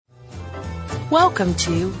Welcome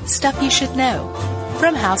to Stuff You Should Know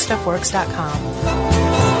from HowStuffWorks.com.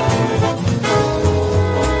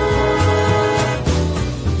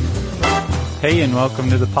 Hey, and welcome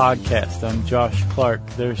to the podcast. I'm Josh Clark.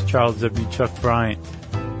 There's Charles W. Chuck Bryant.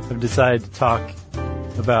 I've decided to talk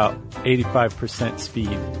about 85%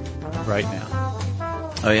 speed right now.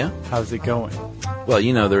 Oh, yeah? How's it going? Well,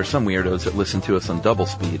 you know, there are some weirdos that listen to us on double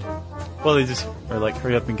speed. Well, they just are like,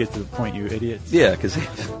 hurry up and get to the point, you idiots. Yeah, because,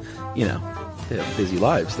 you know, they have busy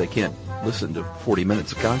lives. They can't listen to 40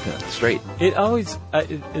 minutes of content straight. It always,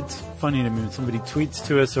 it's funny to me when somebody tweets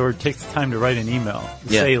to us or takes the time to write an email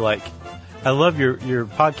and say, like, I love your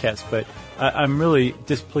podcast, but I'm really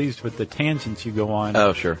displeased with the tangents you go on.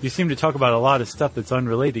 Oh, sure. You seem to talk about a lot of stuff that's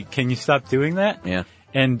unrelated. Can you stop doing that? Yeah.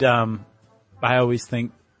 And I always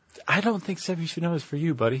think, I don't think Stuff You Should Know is for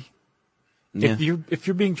you, buddy. Yeah. If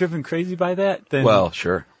you're being driven crazy by that, then... Well,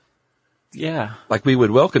 sure. Yeah. Like, we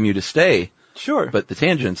would welcome you to stay. Sure. But the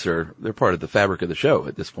tangents they're part of the fabric of the show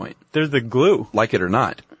at this point. They're the glue. Like it or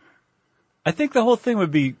not. I think the whole thing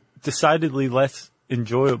would be decidedly less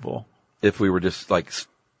enjoyable. If we were just, like,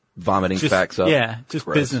 vomiting facts up. Yeah, just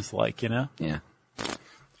Gross. business-like, you know? Yeah.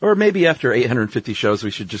 Or maybe after 850 shows,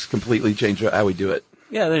 we should just completely change how we do it.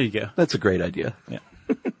 Yeah, there you go. That's a great idea. Yeah.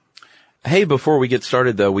 Hey, before we get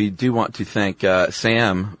started, though, we do want to thank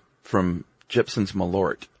Sam from Gypson's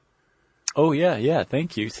Malort. Oh, yeah.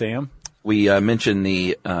 Thank you, Sam. We mentioned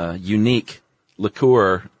the unique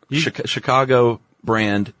liqueur, Chicago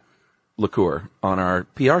brand liqueur on our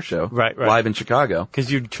PR show. Right. Live in Chicago.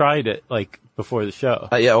 Because you tried it, like, before the show.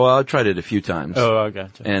 Yeah, well, I've tried it a few times. Oh, I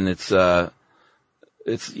gotcha. And it's,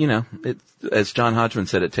 you know, as John Hodgman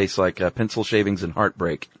said, it tastes like pencil shavings and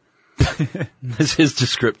heartbreak. That's his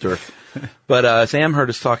descriptor. But Sam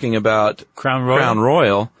heard us talking about Crown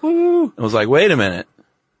Royal. Woo! And was like, wait a minute.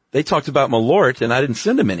 They talked about Malort, and I didn't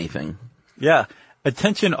send him anything. Yeah.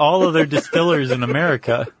 Attention, all other distillers in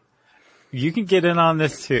America. You can get in on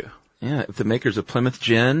this, too. Yeah, if the makers of Plymouth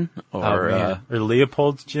Gin, or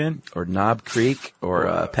Leopold's Gin. Or Knob Creek,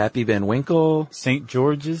 or Pappy Van Winkle. St.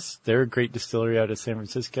 George's. They're a great distillery out of San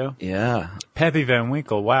Francisco. Yeah. Pappy Van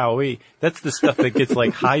Winkle, wowee. That's the stuff that gets,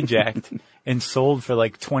 like, hijacked and sold for,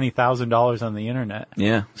 like, $20,000 on the internet.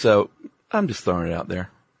 Yeah, so I'm just throwing it out there.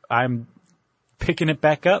 I'm picking it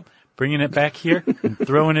back up, bringing it back here, and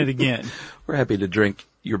throwing it again. We're happy to drink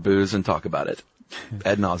your booze and talk about it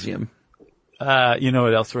ad nauseum. You know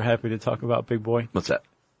what else we're happy to talk about, big boy? What's that?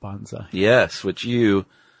 Bonsai. Yes, which I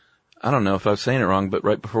don't know if I was saying it wrong, but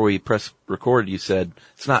right before we press record, you said,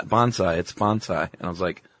 it's not bonsai, it's bonsai. And I was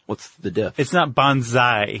like, what's the diff? It's not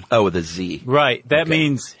bonsai. Oh, with a Z. Right. That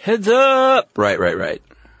means heads up. Right.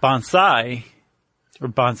 Bonsai, or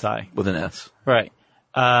bonsai. With an S. Right.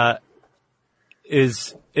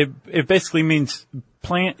 It basically means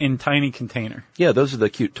plant in tiny container. Yeah, those are the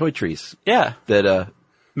cute toy trees. Yeah. That,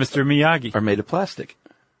 Mr. Miyagi. are made of plastic.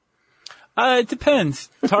 It depends.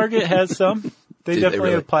 Target has some. They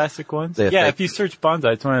definitely have plastic ones. Yeah, if you search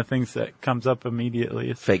bonsai, it's one of the things that comes up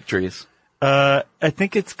immediately. Fake trees. I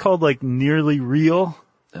think it's called like nearly real.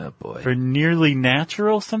 Oh boy. Or nearly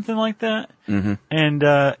natural, something like that. Mm-hmm. And,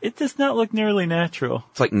 it does not look nearly natural.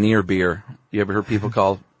 It's like near beer. You ever heard people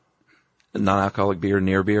call non-alcoholic beer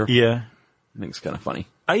near beer? Yeah. I think it's kind of funny.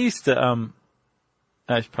 I used to,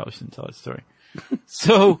 I probably shouldn't tell that story.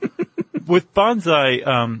 So, with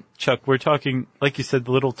bonsai, Chuck, we're talking, like you said,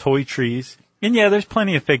 the little toy trees. And yeah, there's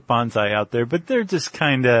plenty of fake bonsai out there, but they're just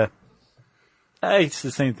kind of, it's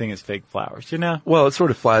the same thing as fake flowers, you know? Well, it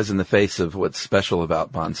sort of flies in the face of what's special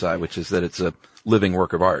about bonsai, which is that it's a living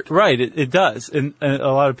work of art. Right, it does. And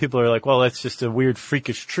a lot of people are like, well, that's just a weird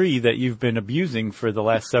freakish tree that you've been abusing for the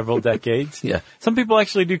last several decades. Yeah. Some people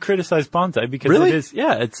actually do criticize bonsai because really? It is,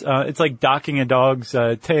 yeah, it's like docking a dog's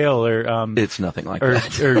tail or it's nothing like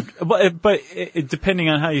that. But depending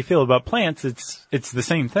on how you feel about plants, it's the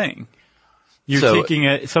same thing. You're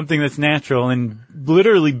taking something that's natural and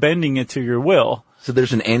literally bending it to your will. So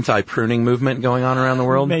there's an anti-pruning movement going on around the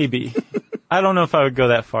world? Maybe. I don't know if I would go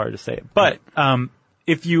that far to say it. But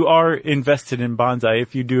if you are invested in bonsai,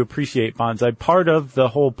 if you do appreciate bonsai, part of the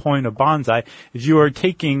whole point of bonsai is you're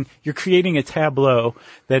creating a tableau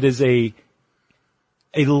that is a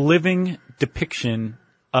living depiction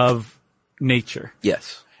of nature.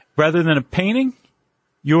 Yes. Rather than a painting,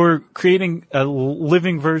 you're creating a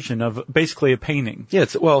living version of basically a painting. Yeah,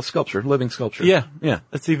 sculpture, living sculpture. Yeah. Yeah.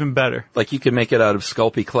 That's even better. Like you can make it out of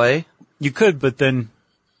sculpey clay? You could, but then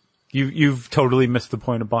you've totally missed the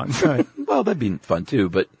point of bonsai. Well, that'd be fun too,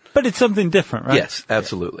 but it's something different, right? Yes,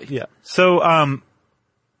 absolutely. Yeah. So,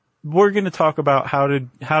 we're going to talk about how to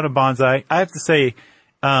bonsai. I have to say,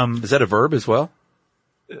 is that a verb as well?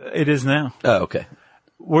 It is now. Oh, okay.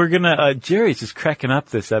 We're gonna, Jerry's just cracking up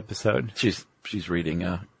this episode. She's reading,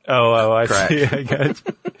 I Crack. see. I got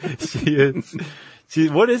you. She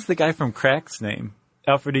is. What is the guy from Crack's name?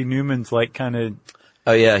 Alfred E. Newman's like kind of.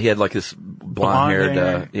 Oh yeah, he had like this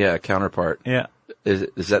blonde-haired, hair. counterpart. Yeah.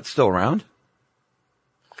 Is that still around?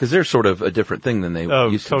 Because they're sort of a different thing than they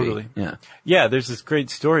used totally. to be. Yeah. Yeah, there's this great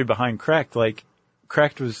story behind Cracked. Like,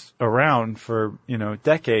 Cracked was around for,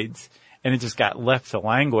 decades, and it just got left to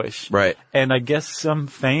languish. Right. And I guess some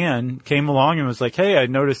fan came along and was like, hey, I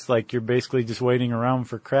noticed like you're basically just waiting around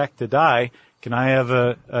for Crack to die. Can I have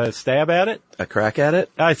a stab at it? A crack at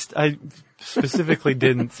it? I specifically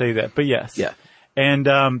didn't say that, but yes. Yeah. And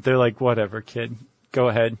they're like, whatever, kid, go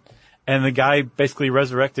ahead. And the guy basically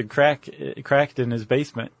resurrected Cracked in his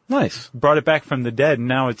basement. Nice. Brought it back from the dead, and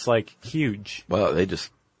now it's like huge. Well, they just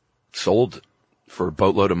sold for a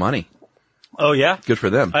boatload of money. Oh yeah? Good for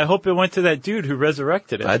them. I hope it went to that dude who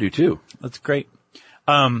resurrected it. I do too. That's great.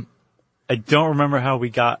 I don't remember how we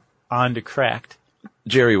got onto Cracked.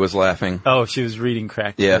 Jerry was laughing. Oh, she was reading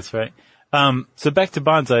Cracked. Yeah. That's right. So back to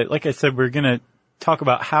bonsai. Like I said, we're gonna talk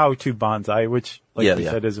about how to bonsai, which, like you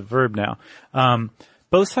said, is a verb now.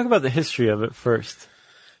 But let's talk about the history of it first.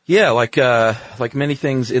 Yeah, like many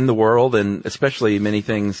things in the world, and especially many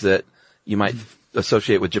things that you might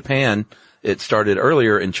associate with Japan, it started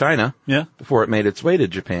earlier in China. Yeah. Before it made its way to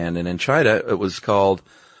Japan. And in China, it was called,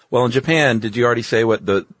 well, in Japan, did you already say what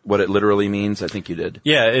it literally means? I think you did.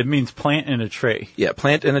 Yeah, it means plant in a tray. Yeah,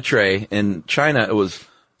 plant in a tray. In China, it was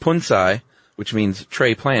Bonsai, which means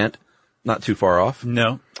tray plant, not too far off.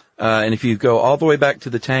 No. And if you go all the way back to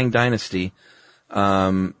the Tang Dynasty,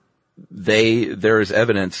 there is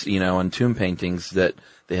evidence, on tomb paintings that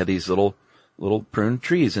they had these little prune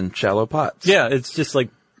trees in shallow pots. Yeah, it's just like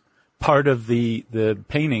part of the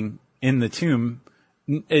painting in the tomb.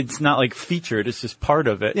 It's not like featured, it's just part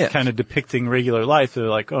of it, kind of depicting regular life. They're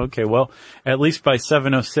like, oh, okay, well, at least by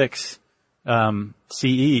 706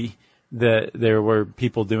 CE, there were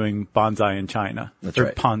people doing bonsai in China. That's or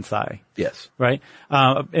right. Bonsai. Yes. Right?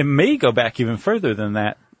 It may go back even further than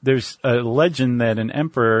that. There's a legend that an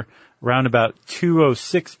emperor around about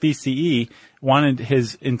 206 BCE wanted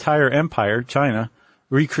his entire empire, China,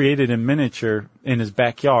 recreated in miniature in his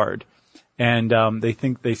backyard. And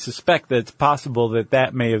they suspect that it's possible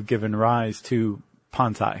that may have given rise to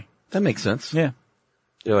bonsai. That makes sense. Yeah.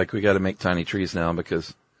 They're like, we got to make tiny trees now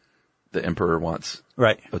because the emperor wants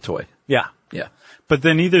a toy. Yeah. Yeah. But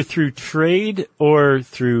then either through trade or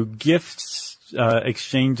through gifts,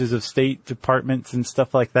 exchanges of state departments and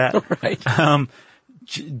stuff like that. Right.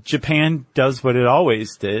 Japan does what it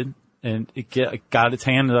always did, and it got its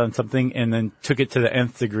hand on something and then took it to the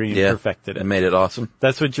nth degree and perfected it. And made it awesome.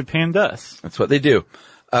 That's what Japan does. That's what they do.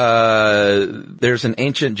 There's an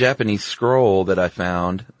ancient Japanese scroll that I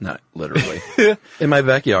found, not literally, in my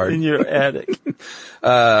backyard. In your attic.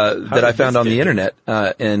 That I found on the internet.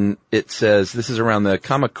 And it says, this is around the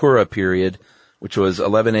Kamakura period, which was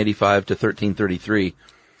 1185 to 1333.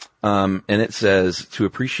 And it says, to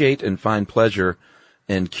appreciate and find pleasure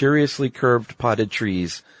in curiously curved potted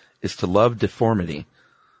trees is to love deformity,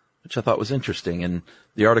 which I thought was interesting. And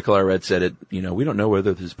the article I read said it, we don't know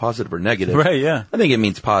whether this is positive or negative. Right, yeah. I think it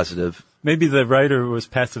means positive. Maybe the writer was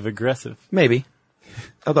passive aggressive. Maybe.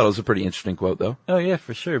 I thought it was a pretty interesting quote, though. Oh, yeah,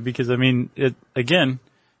 for sure. Because, again,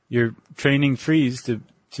 you're training trees to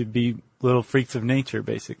be little freaks of nature,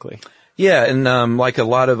 basically. Yeah, and like a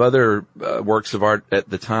lot of other works of art at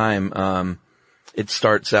the time, it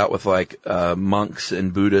starts out with like monks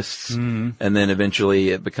and Buddhists, and then eventually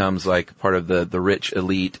it becomes like part of the rich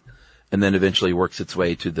elite, and then eventually works its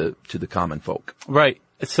way to the common folk. Right.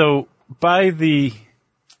 So by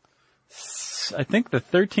I think the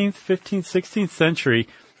 13th, 15th, 16th century,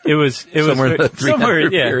 it was somewhere in the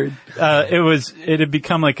 300 period. It had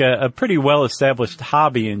become like a pretty well established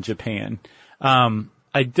hobby in Japan.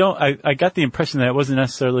 I got the impression that it wasn't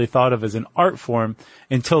necessarily thought of as an art form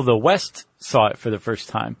until the West saw it for the first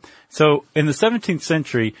time. So in the 17th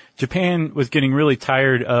century, Japan was getting really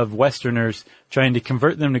tired of Westerners trying to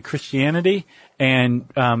convert them to Christianity and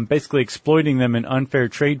basically exploiting them in unfair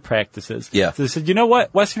trade practices. Yeah. So they said, you know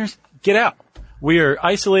what, Westerners, get out. We are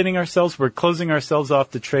isolating ourselves. We're closing ourselves off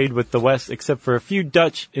to trade with the West, except for a few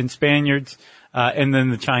Dutch and Spaniards. And then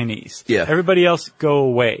the Chinese. Yeah. Everybody else go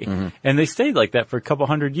away. Mm-hmm. And they stayed like that for a couple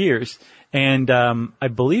hundred years. And I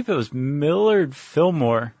believe it was Millard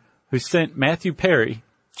Fillmore who sent Matthew Perry,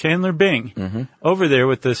 Chandler Bing, over there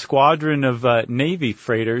with the squadron of Navy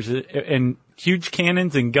freighters and huge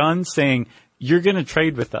cannons and guns saying, you're going to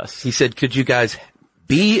trade with us. He said, could you guys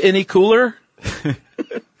be any cooler?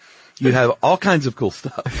 You have all kinds of cool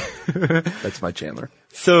stuff. That's my Chandler.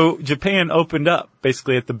 So Japan opened up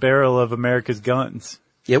basically at the barrel of America's guns.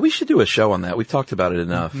 Yeah, we should do a show on that. We've talked about it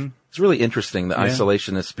enough. Mm-hmm. It's really interesting, the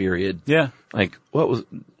isolationist period. Yeah. Like, what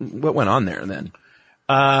went on there then?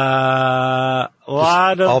 A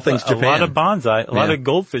lot of bonsai, a lot of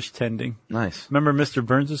goldfish tending. Nice. Remember Mr.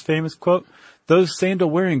 Burns' famous quote? Those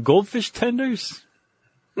sandal-wearing goldfish tenders?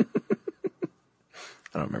 I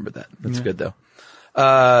don't remember that. That's good, though.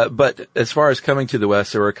 But as far as coming to the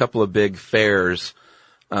West, there were a couple of big fairs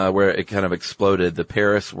where it kind of exploded. The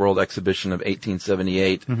Paris World Exhibition of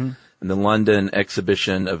 1878 and the London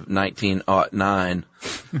Exhibition of 1909,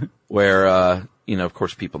 where, of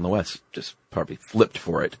course, people in the West just probably flipped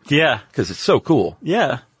for it. Yeah. Because it's so cool.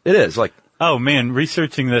 Yeah. It is. Like, oh, man,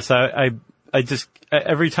 researching this, I just,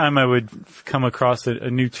 every time I would come across a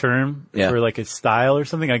new term for like a style or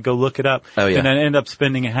something, I'd go look it up. Oh, yeah. And I'd end up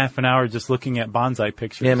spending a half an hour just looking at bonsai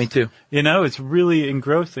pictures. Yeah, me too. It's really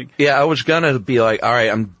engrossing. Yeah, I was gonna be like, all right,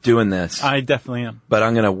 I'm doing this. I definitely am. But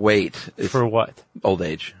I'm gonna wait. For what? Old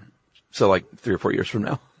age. So like 3 or 4 years from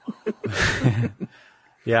now.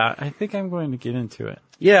 Yeah, I think I'm going to get into it.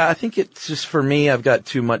 Yeah, I think it's just for me, I've got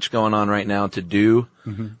too much going on right now to do,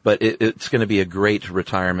 but it's going to be a great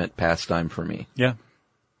retirement pastime for me. Yeah.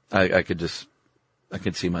 I could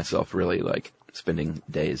see myself really like spending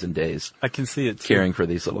days and days. I can see it too. Caring for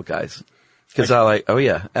these little guys. Cause I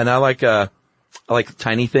like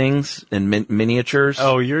tiny things and miniatures.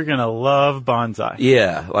 Oh, you're going to love bonsai.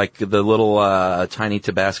 Yeah, like the little tiny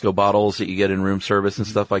Tabasco bottles that you get in room service and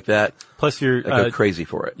stuff like that. Plus your I go crazy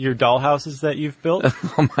for it. Your doll houses that you've built.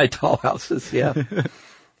 All my doll houses, yeah.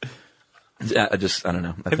 I don't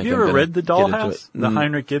know. Have you ever read The Doll House? The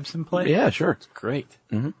Heinrich Gibson play? Yeah, sure. It's great.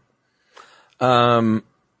 Mm-hmm.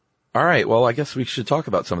 All right. Well, I guess we should talk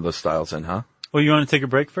about some of those styles then, huh? Well, you want to take a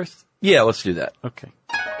break first? Yeah, let's do that. Okay.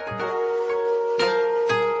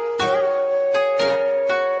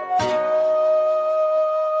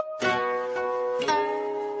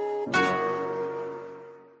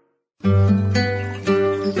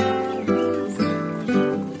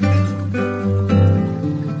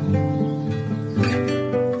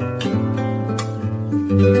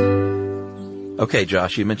 Okay,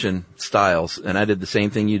 Josh, you mentioned styles, and I did the same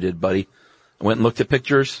thing you did, buddy. I went and looked at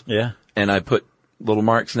pictures. Yeah. And I put little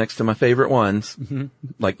marks next to my favorite ones,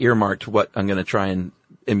 like earmarked what I'm going to try and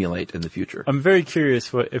emulate in the future. I'm very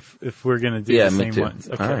curious if we're going to do the same ones.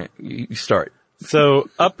 Okay. All right. You start. So,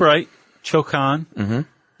 upright, chokan.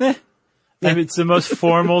 It's the most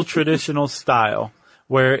formal, traditional style,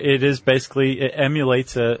 where it is basically, it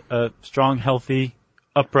emulates a strong, healthy,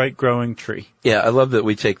 upright growing tree. Yeah, I love that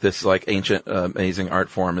we take this like ancient, amazing art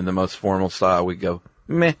form in the most formal style. We go,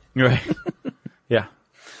 meh. Right. Yeah.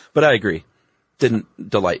 But I agree. Didn't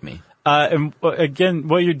delight me. And again,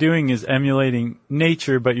 what you're doing is emulating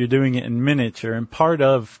nature, but you're doing it in miniature. And part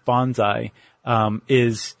of bonsai,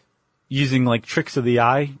 is using like tricks of the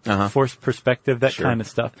eye, forced perspective, that kind of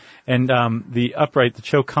stuff. And, the upright, the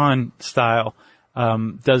chokan style,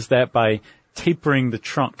 does that by tapering the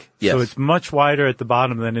trunk. Yes. So it's much wider at the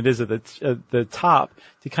bottom than it is at the top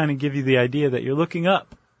to kind of give you the idea that you're looking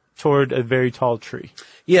up toward a very tall tree.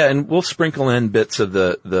 Yeah, and we'll sprinkle in bits of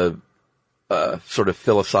the sort of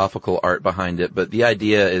philosophical art behind it, but the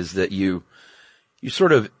idea is that you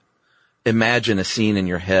sort of imagine a scene in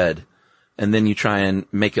your head, and then you try and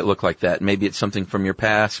make it look like that. Maybe it's something from your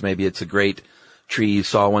past, maybe it's a great tree you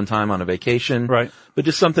saw one time on a vacation. Right. But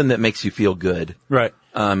just something that makes you feel good. Right.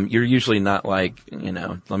 You're usually not like,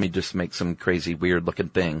 let me just make some crazy weird looking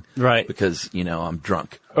thing. Right. Because, I'm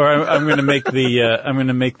drunk. Or I'm going to make I'm going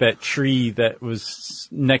to make that tree that was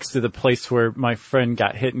next to the place where my friend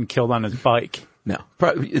got hit and killed on his bike. No.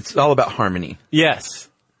 It's all about harmony. Yes.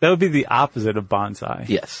 That would be the opposite of bonsai.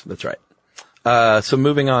 Yes, that's right. So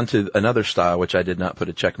moving on to another style, which I did not put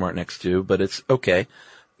a check mark next to, but it's okay.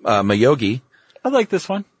 Mayogi. I like this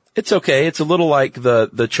one. It's okay. It's a little like the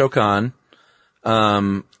chokan.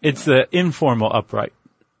 It's the informal upright.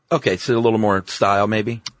 Okay, so a little more style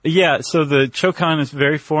maybe? Yeah, so the chokan is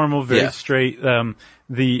very formal, very straight. The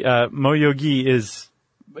moyogi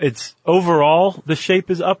it's overall, the shape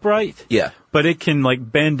is upright. Yeah. But it can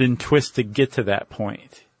like bend and twist to get to that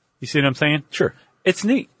point. You see what I'm saying? Sure. It's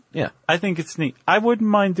neat. Yeah. I think it's neat. I wouldn't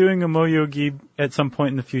mind doing a moyogi at some point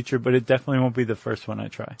in the future, but it definitely won't be the first one I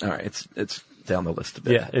try. All right, it's down the list a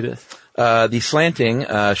bit. Yeah, it is. The slanting,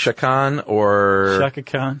 shakan or...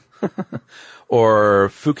 Shaka-kan. or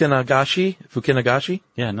fukinagashi.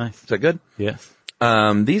 Yeah, nice. Is that good? Yes.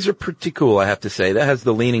 These are pretty cool, I have to say. That has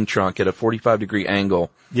the leaning trunk at a 45-degree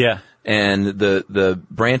angle. Yeah. and the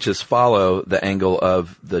branches follow the angle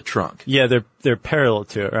of the trunk. Yeah, they're parallel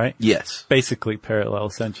to it, right? Yes. Basically parallel,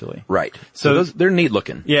 essentially. Right. So they're neat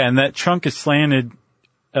looking. Yeah, and that trunk is slanted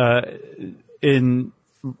in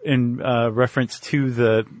reference to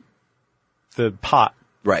the pot.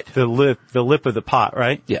 Right. The lip of the pot,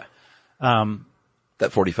 right? Yeah.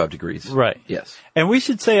 That 45 degrees. Right. Yes. And we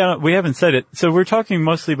should say, we haven't said it, so we're talking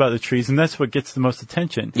mostly about the trees, and that's what gets the most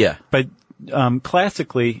attention. Yeah. But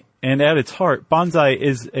classically, and at its heart, bonsai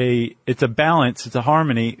it's a balance, it's a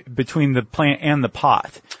harmony between the plant and the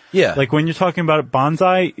pot. Yeah. Like when you're talking about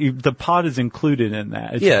bonsai, the pot is included in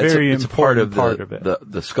that. It's very it's important part of it.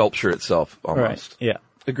 The sculpture itself, almost. Right. Yeah.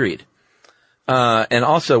 Agreed. And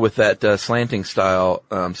also with that slanting style,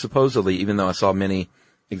 supposedly, even though I saw many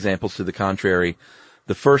examples to the contrary,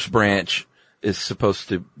 the first branch is supposed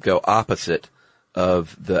to go opposite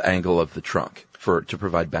of the angle of the trunk to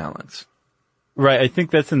provide balance. Right. I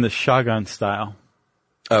think that's in the shogun style.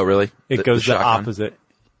 Oh, really? It goes the shotgun? opposite.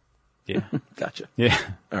 Yeah. Gotcha. Yeah.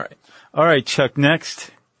 All right. All right, Chuck. Next,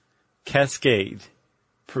 cascade.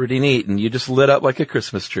 Pretty neat. And you just lit up like a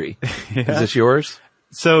Christmas tree. Yeah. Is this yours?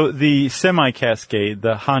 So the semi-cascade,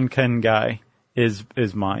 the Hanken-gai,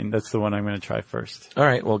 is mine. That's the one I'm going to try first. All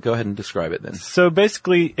right. Well, go ahead and describe it then. So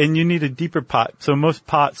basically, and you need a deeper pot. So most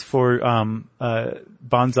pots for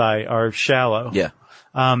bonsai are shallow. Yeah.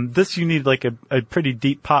 This you need like a pretty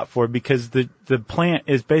deep pot for, because the plant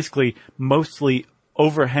is basically mostly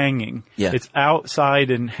overhanging. Yeah. It's outside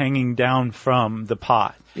and hanging down from the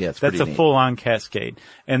pot. Yeah, it's That's pretty a neat. full-on cascade.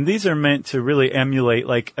 And these are meant to really emulate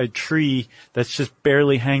like a tree that's just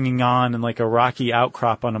barely hanging on and like a rocky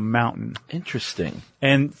outcrop on a mountain. Interesting.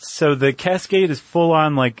 And so the cascade is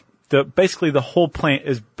full-on, like basically the whole plant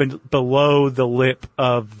is below the lip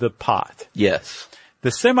of the pot. Yes.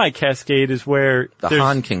 The semi-cascade is where The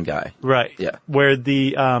Hanken guy. right, Yeah. where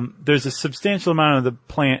there's a substantial amount of the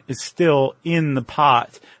plant is still in the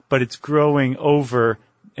pot, but it's growing over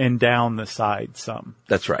and down the side some,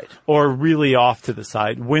 That's right. or really off to the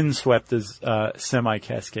side. Windswept is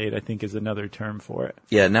semi-cascade, I think, is another term for it.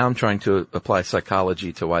 Yeah. Now I'm trying to apply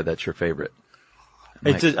psychology to why that's your favorite.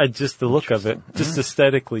 Just the look of it, just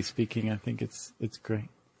aesthetically speaking, I think it's great.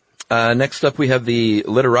 Next up we have the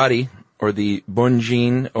literati, or the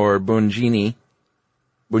bunjin, or bunjini.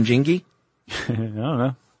 Bunjingi? I don't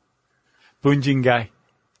know. Bunjingai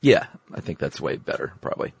Yeah. I think that's way better,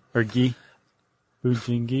 probably. or gi.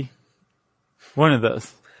 Bunjingi. One of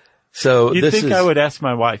those. So You'd this think is... I would ask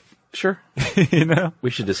my wife. Sure. You know?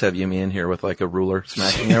 We should just have Yumi in here with like a ruler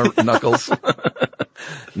smacking our knuckles.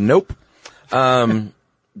 Nope.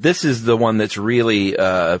 This is the one that's really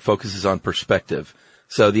focuses on perspective.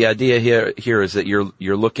 So the idea here is that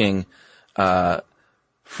you're looking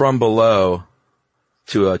from below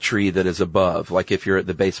to a tree that is above, like if you're at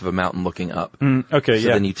the base of a mountain looking up. Okay, So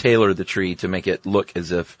yeah. then you tailor the tree to make it look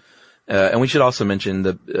as if, and we should also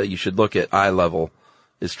mention you should look at eye level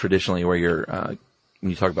is traditionally where you're, when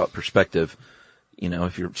you talk about perspective, you know,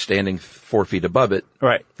 if you're standing 4 feet above it,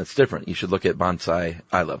 Right. that's different. You should look at bonsai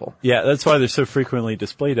eye level. Yeah, that's why they're so frequently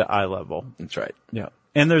displayed at eye level. That's right. Yeah.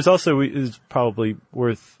 And there's also, it's probably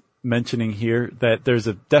worth mentioning here, that there's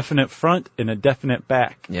a definite front and a definite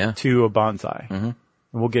back to a bonsai. Mm-hmm. And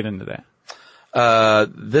we'll get into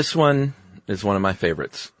that. This one is one of my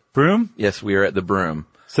favorites. Broom? Yes, we are at the broom.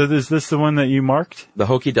 So is this the one that you marked? The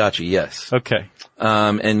hokidachi, yes. Okay.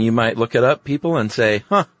 And you might look it up, people, and say,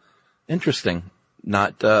 interesting.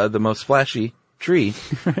 Not the most flashy tree,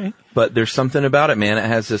 Right. but there's something about it, man. It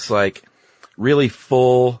has this like really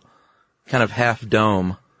full kind of half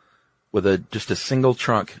dome with just a single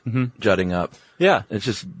trunk jutting up. Yeah. It's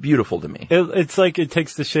just beautiful to me. It's like it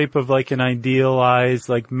takes the shape of like an idealized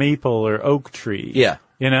like maple or oak tree. Yeah.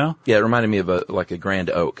 You know? Yeah, it reminded me of a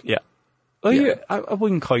grand oak. Yeah. Well, Yeah. I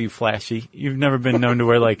wouldn't call you flashy. You've never been known to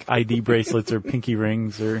wear like ID bracelets or pinky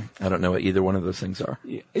rings or... I don't know what either one of those things are.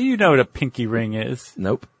 You know what a pinky ring is.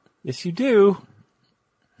 Nope. Yes, you do.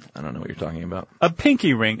 I don't know what you're talking about. A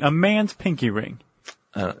pinky ring. A man's pinky ring.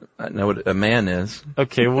 I know what a man is.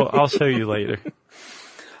 Okay, well, I'll show you later.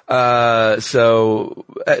 So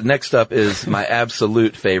next up is my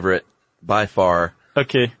absolute favorite by far,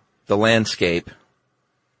 Okay. the landscape.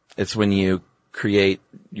 It's when you create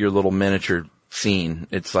your little miniature scene.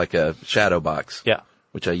 It's like a shadow box. Yeah.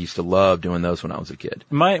 Which I used to love doing those when I was a kid.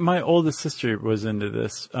 My oldest sister was into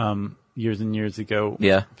this, years and years ago.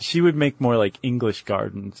 Yeah. She would make more like English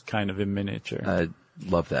gardens kind of in miniature. I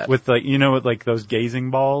love that. With like, you know, with like those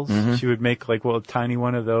gazing balls, she would make like a tiny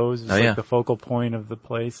one of those. It's like yeah. the focal point of the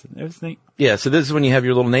place. It was neat. Yeah, so this is when you have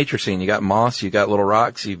your little nature scene. You got moss, you got little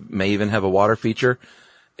rocks, you may even have a water feature,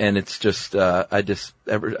 And it's just, I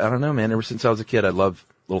don't know, man. Ever since I was a kid, I love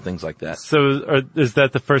little things like that. So is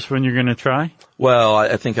that the first one you're going to try? Well,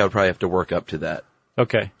 I think I would probably have to work up to that.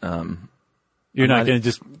 Okay. You're not going to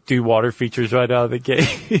just do water features right out of the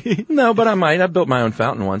gate? No, but I might. I built my own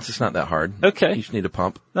fountain once. It's not that hard. Okay. You just need a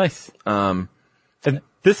pump. Nice. And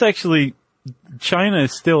this actually, China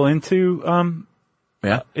is still into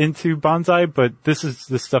bonsai, but this is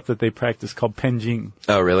the stuff that they practice called penjing.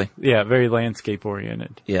 Oh, really? Yeah, very landscape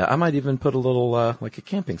oriented. Yeah, I might even put a little, like a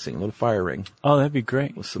camping scene, a little fire ring Oh, that'd be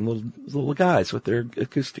great. with some little guys with their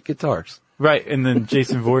acoustic guitars. Right, and then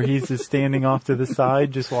Jason Voorhees is standing off to the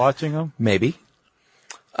side just watching them. Maybe.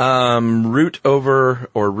 Root over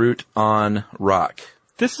or root on rock.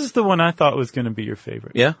 This is the one I thought was going to be your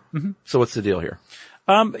favorite. Yeah? Mm-hmm. So what's the deal here?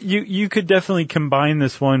 You could definitely combine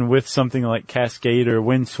this one with something like Cascade or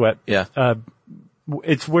Windswept. Yeah.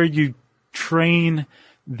 It's where you train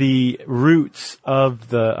the roots of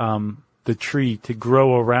the tree to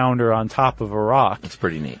grow around or on top of a rock. It's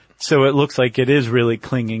pretty neat. So it looks like it is really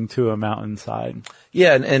clinging to a mountainside.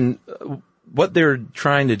 Yeah, and what they're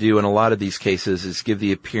trying to do in a lot of these cases is give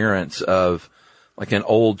the appearance of like an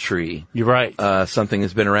old tree. You're right. Something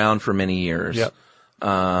that's been around for many years. Yep.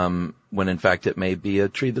 When in fact it may be a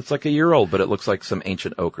tree that's like a year old, but it looks like some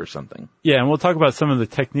ancient oak or something. Yeah, and we'll talk about some of the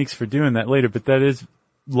techniques for doing that later, but that is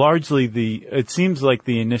largely it seems like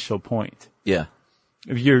the initial point. Yeah.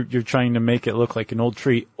 If you're trying to make it look like an old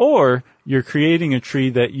tree, or you're creating a tree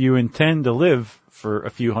that you intend to live for a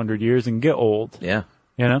few hundred years and get old. Yeah.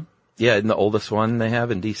 You know? Yeah, and the oldest one they have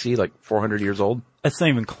in DC, like 400 years old. That's not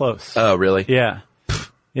even close. Oh, really? Yeah.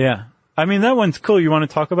 Yeah. I mean, that one's cool. You want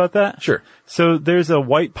to talk about that? Sure. So there's a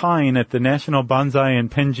white pine at the National Bonsai and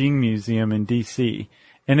Penjing Museum in DC,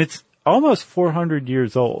 and it's almost 400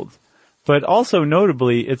 years old. But also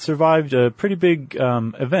notably, it survived a pretty big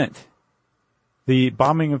event, the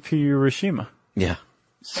bombing of Hiroshima. Yeah.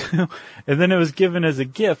 So, and then it was given as a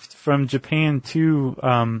gift from Japan to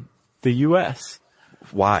the U.S.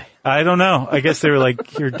 Why? I don't know. I guess they were like,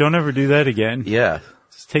 here, don't ever do that again. Yeah.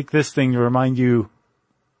 Just take this thing to remind you,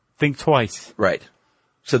 think twice. Right.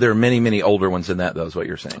 So there are many, many older ones than that, though, is what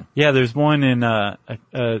you're saying. Yeah, there's one in a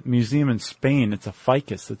museum in Spain. It's a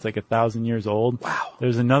ficus that's like 1,000 years old. Wow.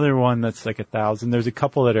 There's another one that's like 1,000. There's a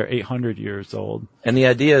couple that are 800 years old. And the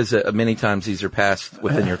idea is that many times these are passed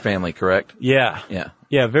within your family, correct? Yeah. Yeah.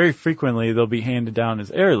 Yeah, very frequently they'll be handed down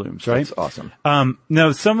as heirlooms, right? That's awesome.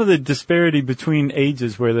 Now, some of the disparity between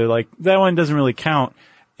ages where they're like, that one doesn't really count.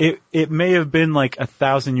 It may have been like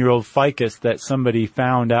 1,000-year-old ficus that somebody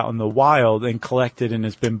found out in the wild and collected and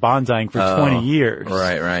has been bonsaiing for 20 years.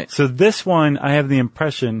 Right. So this one, I have the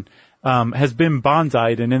impression, has been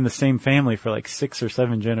bonsaied and in the same family for like 6 or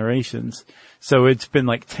 7 generations. So it's been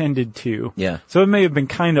like tended to. Yeah. So it may have been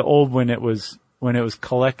kind of old when it was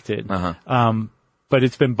collected. Uh-huh. But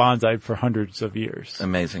it's been bonsaied for hundreds of years.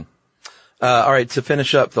 Amazing. All right, to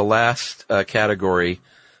finish up the last category,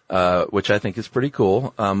 which I think is pretty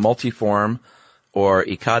cool, multiform or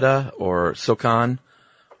ikada or sokan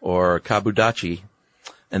or kabudachi.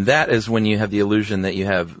 And that is when you have the illusion that you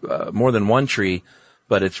have more than one tree,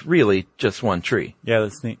 but it's really just one tree. Yeah,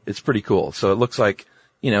 that's neat. It's pretty cool. So it looks like,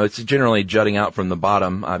 it's generally jutting out from the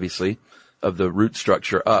bottom, obviously, of the root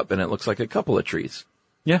structure up, and it looks like a couple of trees.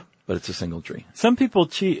 Yeah. But it's a single tree. Some people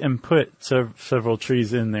cheat and put several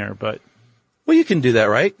trees in there, but... Well, you can do that,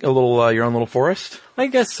 right? A little, your own little forest? I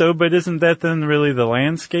guess so, but isn't that then really the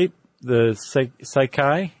landscape? The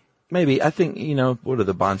saikai? Maybe. I think, what are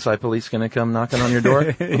the bonsai police going to come knocking on your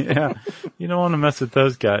door? Yeah. You don't want to mess with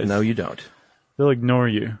those guys. No, you don't. They'll ignore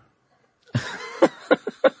you.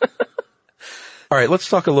 All right, let's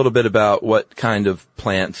talk a little bit about what kind of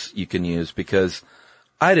plants you can use, because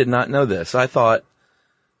I did not know this. I thought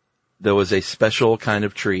there was a special kind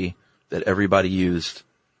of tree that everybody used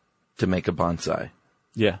to make a bonsai.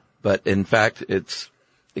 Yeah. But in fact, it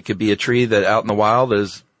could be a tree that out in the wild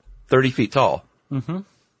is 30 feet tall. Mm-hmm.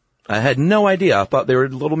 I had no idea. I thought they were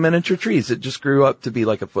little miniature trees that just grew up to be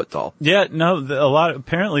like a foot tall. Yeah, no,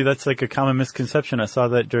 apparently that's like a common misconception. I saw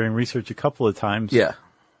that during research a couple of times. Yeah.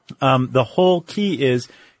 The whole key is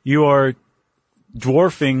you are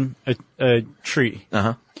dwarfing a tree.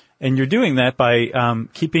 Uh-huh. And you're doing that by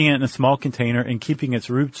keeping it in a small container and keeping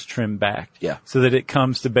its roots trimmed back. Yeah. So that it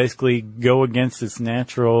comes to basically go against its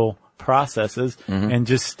natural processes and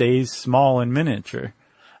just stays small and miniature.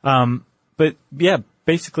 But yeah,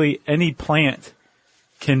 basically any plant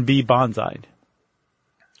can be bonsaied.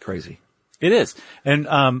 Crazy. It is. And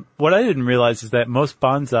what I didn't realize is that most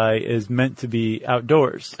bonsai is meant to be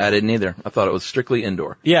outdoors. I didn't either. I thought it was strictly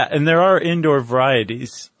indoor. Yeah, and there are indoor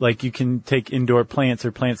varieties. Like you can take indoor plants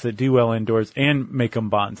or plants that do well indoors and make them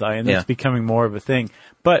bonsai, and that's becoming more of a thing.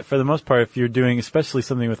 But for the most part, if you're doing especially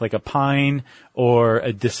something with like a pine or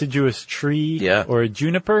a deciduous tree or a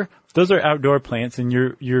juniper, those are outdoor plants, and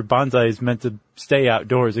your bonsai is meant to stay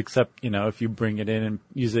outdoors, except, if you bring it in and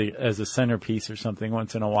use it as a centerpiece or something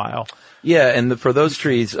once in a while. Yeah, and for those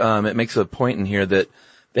trees, it makes a point in here that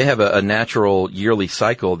they have a natural yearly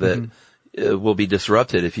cycle that will be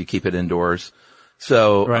disrupted if you keep it indoors.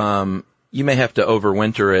 So, you may have to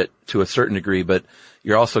overwinter it to a certain degree, but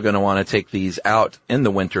you're also going to want to take these out in the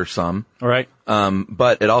winter some. Right.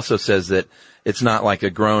 But it also says that it's not like a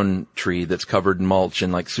grown tree that's covered in mulch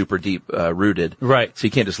and like super deep rooted. Right. So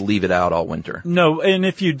you can't just leave it out all winter. No, and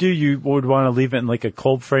if you do, you would want to leave it in like a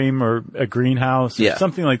cold frame or a greenhouse or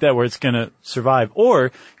something like that where it's going to survive.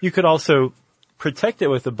 Or you could also protect it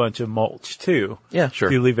with a bunch of mulch too. Yeah, sure.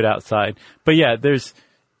 If you leave it outside. But yeah,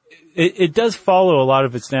 it does follow a lot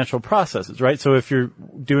of its natural processes, right? So if you're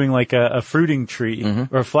doing like a fruiting tree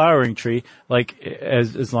or a flowering tree, like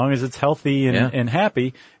as long as it's healthy and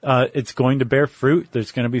happy, it's going to bear fruit.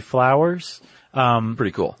 There's going to be flowers.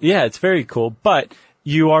 Pretty cool. Yeah, it's very cool. But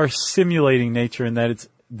you are simulating nature in that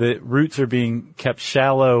the roots are being kept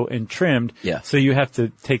shallow and trimmed. Yeah. So you have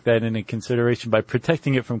to take that into consideration by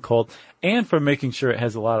protecting it from cold and for making sure it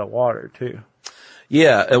has a lot of water too.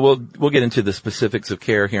 Yeah, we'll get into the specifics of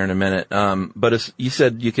care here in a minute. But as you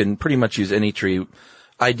said, you can pretty much use any tree.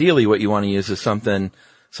 Ideally, what you want to use is some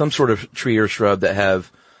sort of tree or shrub that have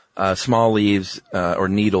small leaves or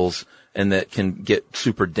needles and that can get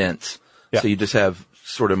super dense. Yeah. So you just have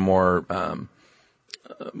sort of more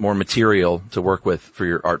material to work with for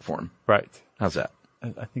your art form. Right. How's that?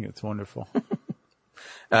 I think it's wonderful.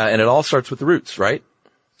 And it all starts with the roots, right?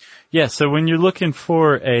 Yeah. So when you're looking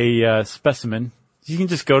for a specimen, you can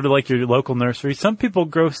just go to like your local nursery. Some people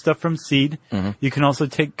grow stuff from seed. You can also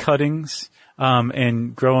take cuttings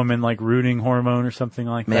and grow them in like rooting hormone or something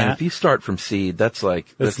like that. Man, if you start from seed, that's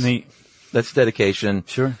neat. That's dedication.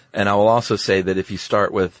 Sure. And I will also say that if you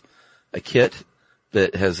start with a kit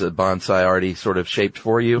that has a bonsai already sort of shaped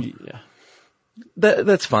for you,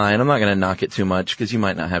 that's fine. I'm not going to knock it too much because you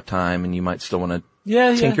might not have time and you might still want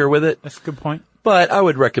to tinker with it. That's a good point. But I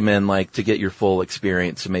would recommend, like, to get your full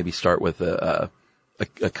experience, to maybe start with a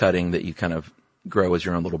cutting that you kind of grow as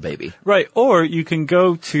your own little baby. Right. Or you can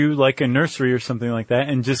go to like a nursery or something like that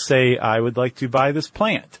and just say, I would like to buy this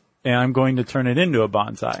plant and I'm going to turn it into a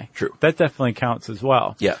bonsai. True. That definitely counts as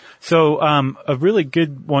well. Yeah. So, a really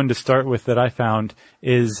good one to start with that I found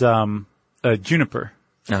is, a juniper.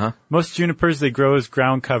 Most junipers, they grow as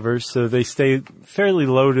ground covers, so they stay fairly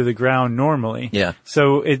low to the ground normally. Yeah.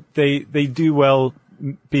 So they do well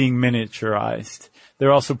being miniaturized.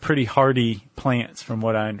 They're also pretty hardy plants from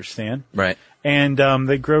what I understand. Right. And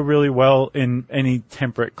they grow really well in any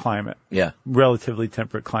temperate climate. Yeah. Relatively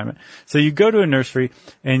temperate climate. So you go to a nursery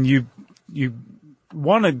and you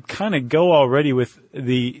want to kind of go already with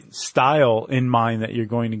the style in mind that you're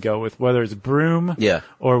going to go with, whether it's broom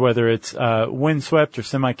or whether it's windswept or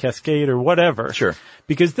semi-cascade or whatever. Sure.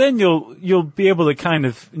 Because then you'll be able to kind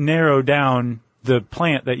of narrow down the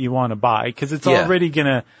plant that you want to buy because it's already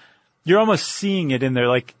gonna. You're almost seeing it in there,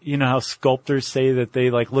 like, you know how sculptors say that they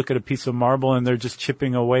like look at a piece of marble and they're just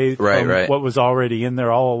chipping away from what was already in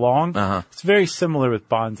there all along. It's very similar with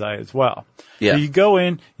bonsai as well. Yeah. So you go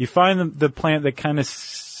in, you find the plant that kind of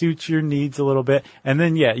suits your needs a little bit, and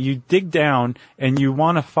then you dig down and you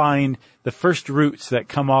want to find the first roots that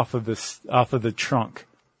come off of the trunk,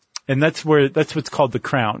 and that's what's called the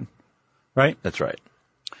crown, right? That's right.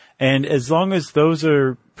 And as long as those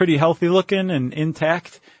are pretty healthy looking and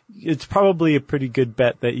intact, it's probably a pretty good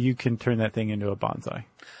bet that you can turn that thing into a bonsai.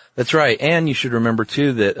 That's right. And you should remember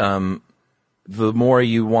too that, the more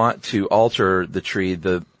you want to alter the tree,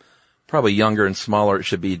 the probably younger and smaller it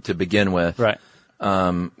should be to begin with. Right.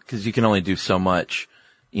 'Cause you can only do so much.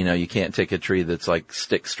 You know, you can't take a tree that's like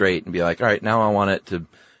stick straight and be like, all right, now I want it to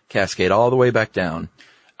cascade all the way back down.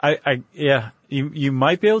 You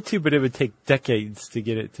might be able to, but it would take decades to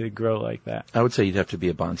get it to grow like that. I would say you'd have to be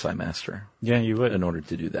a bonsai master. Yeah, you would. In order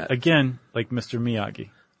to do that. Again, like Mr. Miyagi.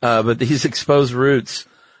 But these exposed roots,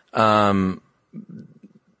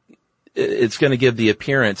 it's going to give the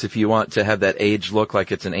appearance, if you want to have that age look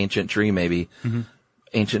like it's an ancient tree maybe.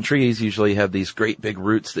 Ancient trees usually have these great big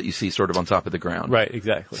roots that you see sort of on top of the ground. Right,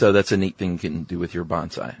 exactly. So that's a neat thing you can do with your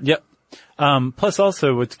bonsai. Yep. Plus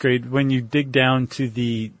also what's great, when you dig down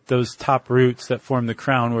to those top roots that form the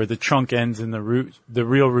crown where the trunk ends and the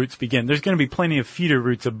real roots begin, there's going to be plenty of feeder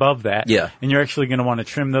roots above that. Yeah. And you're actually going to want to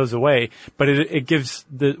trim those away. But it gives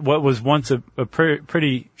what was once a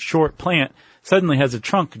pretty short plant suddenly has a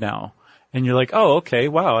trunk now. And you're like, oh, okay,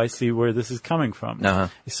 wow, I see where this is coming from. Uh-huh.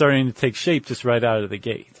 It's starting to take shape just right out of the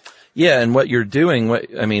gate. Yeah, and what you're doing,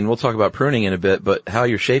 we'll talk about pruning in a bit, but how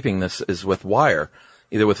you're shaping this is with wire,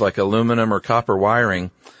 either with like aluminum or copper wiring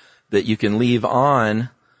that you can leave on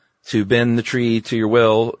to bend the tree to your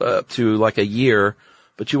will, to like a year,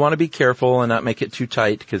 but you want to be careful and not make it too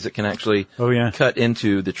tight because it can actually cut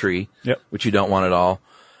into the tree, which you don't want at all.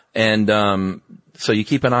 And, so you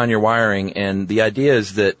keep an eye on your wiring, and the idea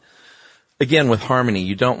is that, again, with harmony,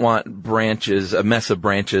 you don't want a mess of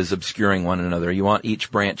branches obscuring one another. You want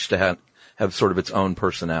each branch to have sort of its own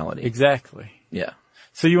personality. Exactly. Yeah.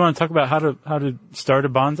 So you want to talk about how to start a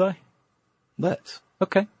bonsai? Let's.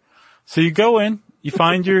 Okay. So you go in, you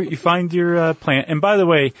find your plant. And by the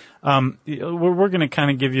way, we're going to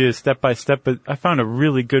kind of give you a step by step, but I found a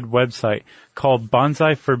really good website called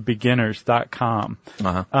bonsaiforbeginners.com.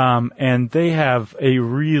 Uh-huh. And they have a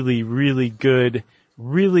really, really good,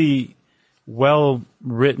 really well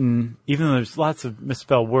written, even though there's lots of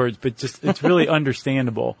misspelled words, but just, it's really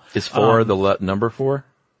understandable. Is 4 the number 4?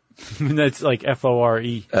 That's like FORE.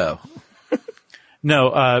 Oh.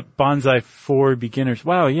 No, Bonsai for Beginners.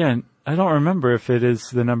 Wow, yeah. I don't remember if it is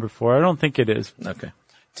the number 4. I don't think it is. Okay.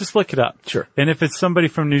 Just look it up. Sure. And if it's somebody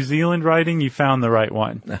from New Zealand writing, you found the right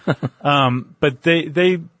one. But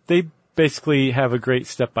they basically have a great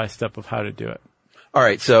step-by-step of how to do it. All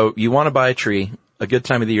right. So you want to buy a tree. A good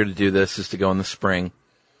time of the year to do this is to go in the spring,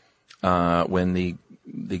 when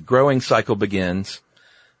the growing cycle begins,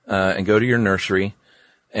 and go to your nursery.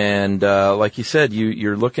 And, like you said,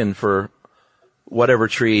 you're looking for whatever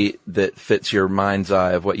tree that fits your mind's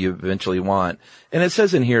eye of what you eventually want. And it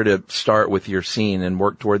says in here to start with your scene and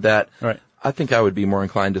work toward that. Right. I think I would be more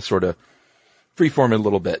inclined to sort of freeform it a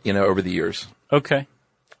little bit, over the years. Okay.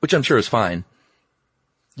 Which I'm sure is fine.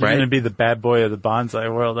 You're right? going to be the bad boy of the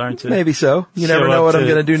bonsai world, aren't you? Maybe so. You never know what I'm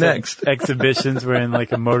going to do next. Exhibitions wearing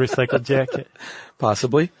like a motorcycle jacket.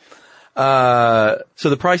 Possibly. So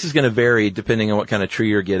the price is going to vary depending on what kind of tree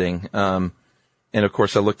you're getting. And of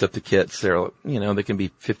course I looked up the kits. They're, they can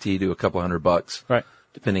be 50 to a couple $100. Right.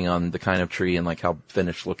 Depending on the kind of tree and like how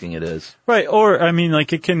finished looking it is. Right. Or, I mean,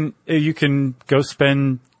 like you can go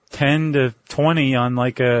spend 10 to 20 on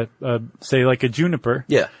like say like a juniper.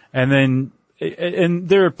 Yeah. And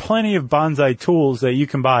there are plenty of bonsai tools that you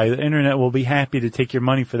can buy. The internet will be happy to take your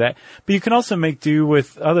money for that. But you can also make do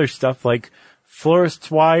with other stuff like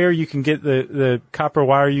florist's wire. You can get the copper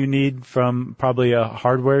wire you need from probably a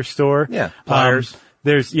hardware store. Yeah. Pliers.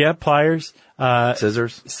 Pliers.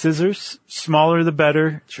 Scissors. Smaller the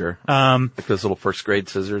better. Sure. Like those little first grade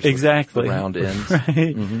scissors. Exactly. With the round ends.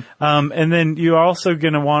 Right. Mm-hmm. And then you're also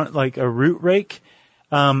going to want like a root rake,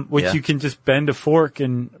 which you can just bend a fork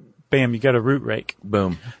and bam, you got a root rake.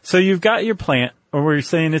 Boom. So you've got your plant, or we're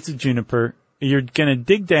saying it's a juniper. You're going to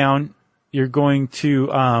dig down. You're going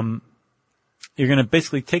to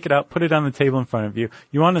basically take it out, put it on the table in front of you.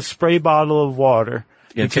 You want a spray bottle of water.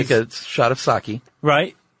 You're going to take a shot of sake.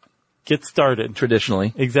 Right. Get started.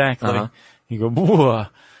 Traditionally. Exactly. Uh-huh. You go, whoa,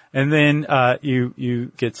 and then,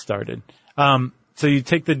 you get started. So you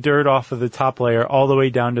take the dirt off of the top layer all the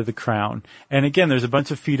way down to the crown. And again, there's a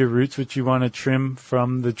bunch of feeder roots which you want to trim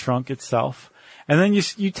from the trunk itself. And then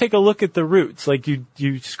you take a look at the roots, like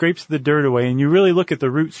you scrape the dirt away and you really look at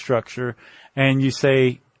the root structure and you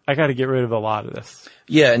say, I got to get rid of a lot of this.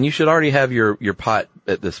 Yeah. And you should already have your pot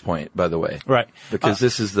at this point, by the way. Right. Because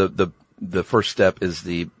this is the first step is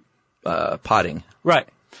the, potting. Right.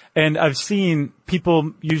 And I've seen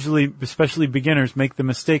people usually, especially beginners, make the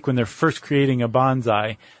mistake when they're first creating a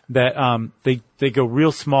bonsai that they go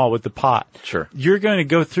real small with the pot. Sure. You're going to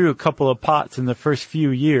go through a couple of pots in the first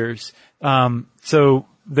few years. So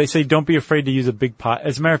they say don't be afraid to use a big pot.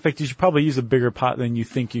 As a matter of fact, you should probably use a bigger pot than you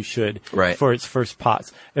think you should for its first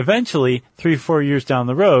pots. Eventually, 3 or 4 years down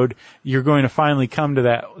the road, you're going to finally come to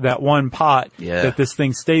that one pot that this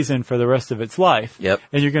thing stays in for the rest of its life. Yep.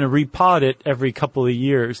 And you're going to repot it every couple of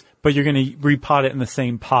years, but you're going to repot it in the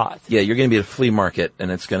same pot. Yeah, you're going to be at a flea market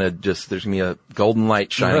and it's going to there's going to be a golden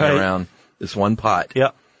light shining around this one pot.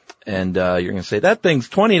 Yep. And you're going to say, that thing's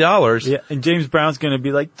 $20. Yeah, and James Brown's going to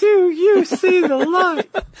be like, do you see the light?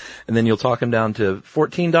 And then you'll talk him down to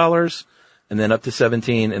 $14 and then up to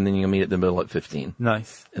 $17 and then you'll meet at the middle at $15.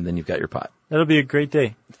 Nice. And then you've got your pot. That'll be a great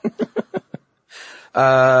day.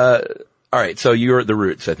 All right. So you're at the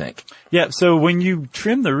roots, I think. Yeah. So when you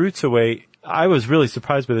trim the roots away, I was really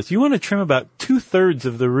surprised by this. You want to trim about 2/3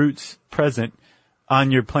 of the roots present on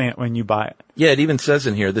your plant when you buy it. Yeah, it even says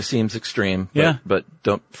in here, this seems extreme, but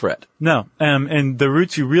don't fret. No, and the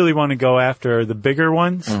roots you really want to go after are the bigger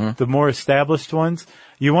ones, the more established ones.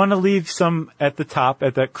 You want to leave some at the top,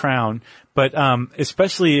 at that crown, but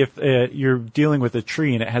especially if you're dealing with a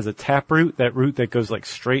tree and it has a taproot, that root that goes like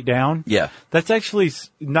straight down. Yeah. That's actually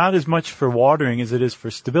not as much for watering as it is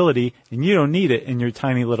for stability, and you don't need it in your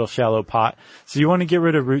tiny little shallow pot. So you want to get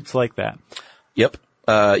rid of roots like that. Yep.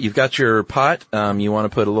 You've got your pot. You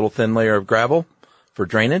want to put a little thin layer of gravel for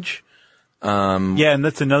drainage. Yeah, and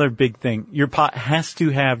that's another big thing. Your pot has to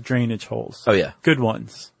have drainage holes. Oh, yeah. Good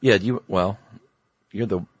ones. Yeah, you're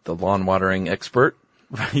the lawn watering expert.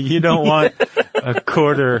 You don't want a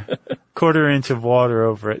quarter inch of water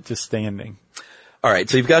over it just standing. All right,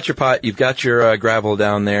 so you've got your pot, you've got your gravel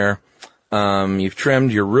down there. You've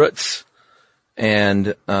trimmed your roots,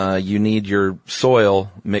 and you need your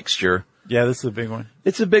soil mixture. Yeah, this is a big one.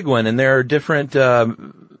 It's a big one, and there are different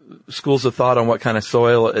schools of thought on what kind of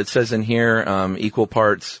soil. It says in here equal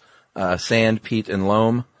parts sand, peat, and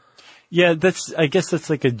loam. Yeah, I guess that's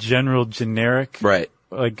like a generic, right?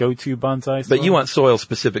 Like go-to bonsai soil. But you want soil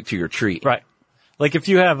specific to your tree, right? Like if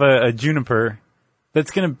you have a juniper,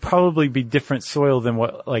 that's going to probably be different soil than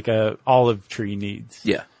what like a olive tree needs.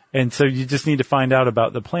 Yeah. And so you just need to find out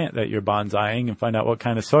about the plant that you're bonsaiing and find out what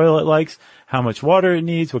kind of soil it likes, how much water it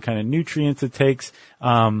needs, what kind of nutrients it takes,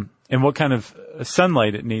 and what kind of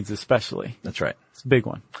sunlight it needs especially. That's right. It's a big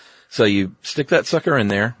one. So you stick that sucker in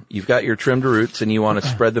there. You've got your trimmed roots, and you want to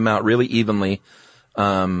spread them out really evenly,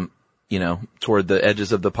 toward the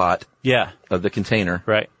edges of the pot. Yeah. Of the container.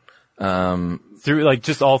 Right.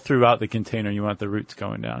 Just all throughout the container, you want the roots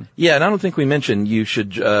going down. Yeah, and I don't think we mentioned you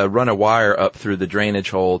should run a wire up through the drainage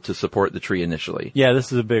hole to support the tree initially. Yeah,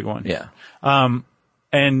 this is a big one. Yeah.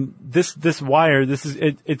 And this wire,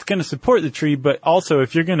 it's going to support the tree, but also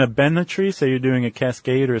if you're going to bend the tree, say you're doing a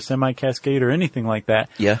cascade or a semi-cascade or anything like that.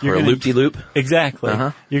 Yeah, or a loop-de-loop. Exactly.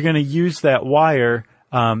 Uh-huh. You're going to use that wire,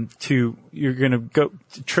 you're going to go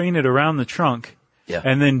train it around the trunk. Yeah.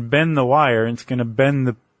 And then bend the wire, and it's going to bend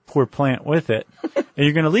the poor plant with it. And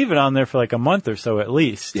you're going to leave it on there for like a month or so at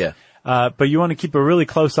least. Yeah. But you want to keep a really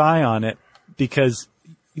close eye on it because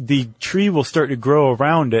the tree will start to grow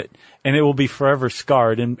around it and it will be forever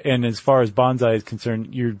scarred. And as far as bonsai is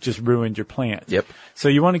concerned, you just ruined your plant. Yep. So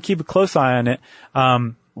you want to keep a close eye on it.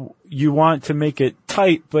 You want to make it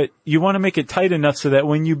tight, but you want to make it tight enough so that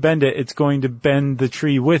when you bend it, it's going to bend the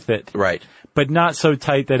tree with it. Right. But not so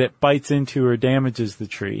tight that it bites into or damages the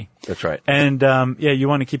tree. That's right. And, you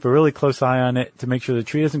want to keep a really close eye on it to make sure the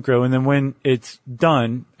tree doesn't grow. And then when it's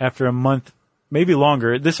done, after a month, maybe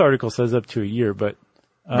longer, this article says up to a year, but,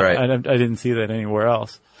 right. I didn't see that anywhere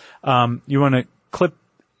else. You want to clip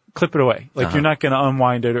it away. Like you're not going to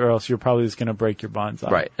unwind it or else you're probably just going to break your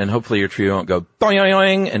bonsai. Right. And hopefully your tree won't go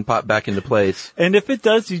boing and pop back into place. And if it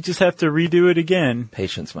does, you just have to redo it again.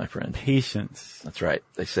 Patience, my friend. Patience. That's right.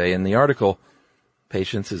 They say in the article,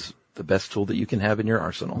 patience is the best tool that you can have in your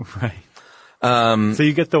arsenal. Right. So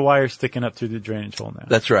you get the wire sticking up through the drainage hole now.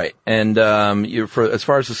 That's right. And, as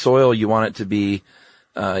far as the soil, you want it to be,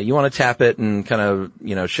 you want to tap it and kind of,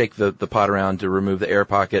 shake the pot around to remove the air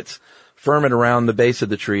pockets, firm it around the base of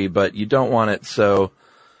the tree, but you don't want it so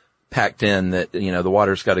packed in that, the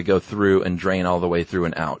water's got to go through and drain all the way through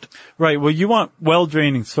and out. Right. Well, you want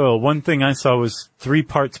well-draining soil. One thing I saw was 3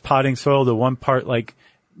 parts potting soil to 1 part like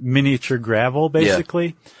miniature gravel, basically.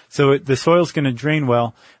 Yeah. So the soil's going to drain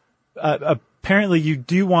well. Apparently you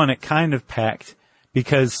do want it kind of packed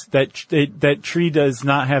because that tree does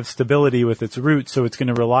not have stability with its roots, so it's going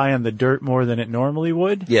to rely on the dirt more than it normally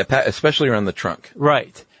would. Yeah, especially around the trunk.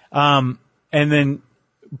 Right.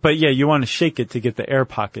 You want to shake it to get the air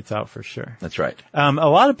pockets out for sure. That's right. A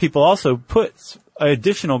lot of people also put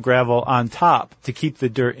additional gravel on top to keep the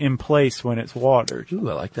dirt in place when it's watered. Ooh,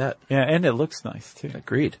 I like that. Yeah, and it looks nice too.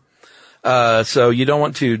 Agreed. So you don't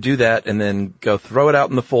want to do that and then go throw it out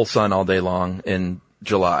in the full sun all day long in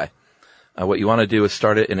July. What you want to do is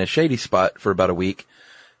start it in a shady spot for about a week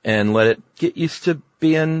and let it get used to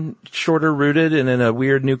being shorter rooted and in a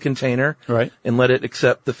weird new container. Right. And let it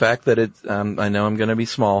accept the fact that I know I'm going to be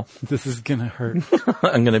small. This is going to hurt.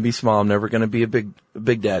 I'm going to be small. I'm never going to be a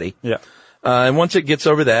big daddy. Yeah. And once it gets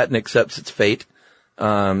over that and accepts its fate,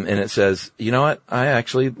 and it says, you know what? I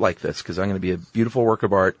actually like this because I'm going to be a beautiful work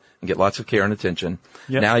of art and get lots of care and attention.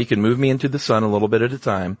 Yep. Now you can move me into the sun a little bit at a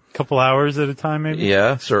time. Couple hours at a time, maybe?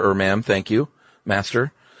 Yeah, sir or ma'am. Thank you,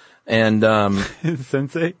 master. And,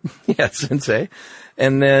 Sensei? Yeah, sensei.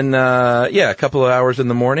 And then, a couple of hours in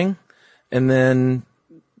the morning and then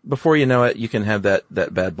before you know it, you can have that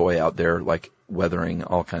bad boy out there, like weathering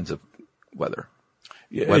all kinds of weather.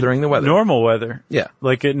 Weathering the weather. Normal weather. Yeah.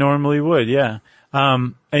 Like it normally would, yeah.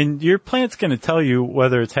 And your plant's going to tell you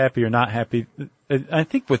whether it's happy or not happy. I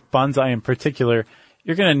think with bonsai in particular,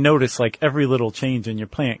 you're going to notice like every little change in your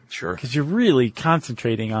plant. Sure. Because you're really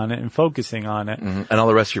concentrating on it and focusing on it. Mm-hmm. And all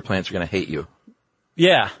the rest of your plants are going to hate you.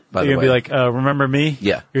 Yeah. By You're the going to be like, remember me?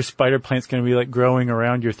 Yeah. Your spider plant's going to be like growing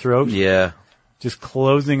around your throat. Yeah. Just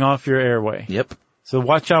closing off your airway. Yep. So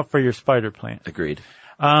watch out for your spider plant. Agreed.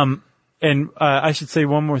 And I should say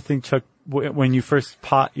one more thing, Chuck. When you first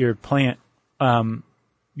pot your plant,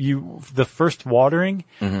 the first watering,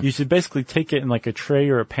 you should basically take it in like a tray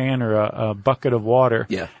or a pan or a bucket of water,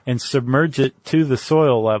 Yeah. and submerge it to the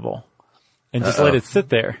soil level, and just let it sit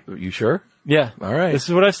there. You sure? Yeah. All right. This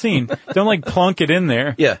is what I've seen. Don't like plunk it in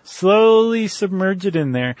there. Yeah. Slowly submerge it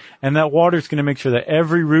in there, and that water's going to make sure that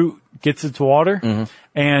every root gets its water,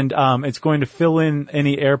 and it's going to fill in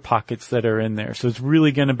any air pockets that are in there. So it's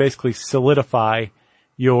really going to basically solidify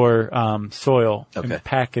your soil and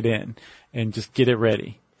pack it in and just get it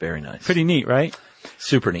ready. Very nice. Pretty neat, right?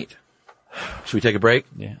 Super neat. Should we take a break?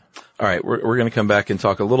 Yeah. All right. We're going to come back and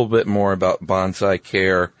talk a little bit more about bonsai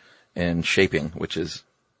care and shaping, which is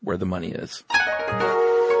where the money is.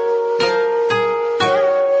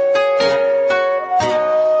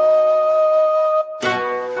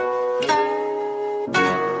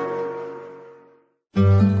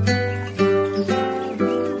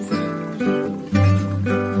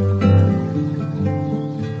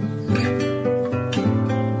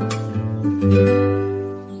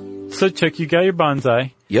 So, Chuck, you got your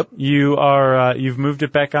bonsai. Yep. You are, you've moved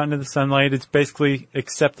it back out into the sunlight. It's basically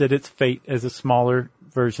accepted its fate as a smaller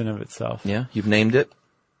version of itself. Yeah. You've named it,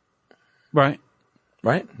 Right.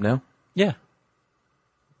 right? No? Yeah.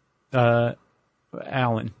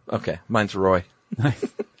 Alan. Okay. Mine's Roy.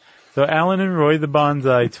 So Alan and Roy, the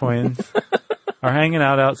bonsai twins, are hanging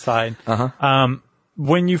out outside.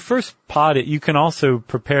 When you first pot it, you can also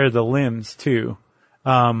prepare the limbs too,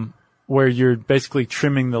 where you're basically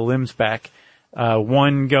trimming the limbs back. So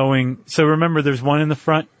remember there's one in the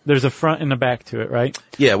front, there's a front and a back to it, right?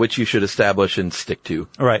 Yeah, which you should establish and stick to.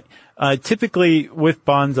 All right. Typically with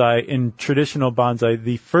bonsai, in traditional bonsai,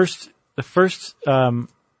 the first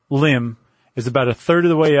limb is about a third of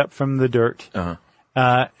the way up from the dirt.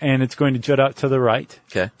 And it's going to jut out to the right.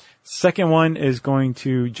 Okay. Second one is going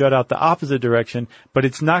to jut out the opposite direction, but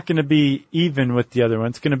it's not going to be even with the other one.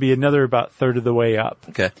 It's going to be another about third of the way up.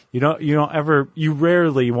 Okay. You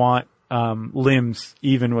rarely want, limbs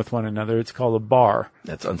even with one another. It's called a bar.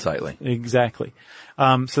 That's unsightly. Exactly.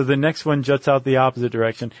 So the next one juts out the opposite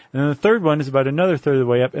direction. And then the third one is about another third of the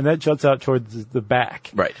way up, and that juts out towards the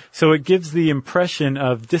back. Right. So it gives the impression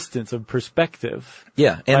of distance, of perspective.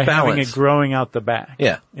 Yeah, and by balance. having it growing out the back.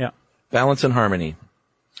 Yeah. Yeah. Balance and harmony.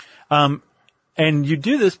 And you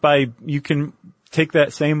do this you can take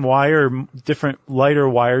that same wire, different lighter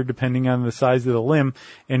wire, depending on the size of the limb,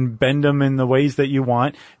 and bend them in the ways that you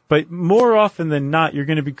want. But more often than not, you're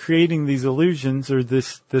going to be creating these illusions or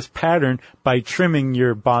this pattern by trimming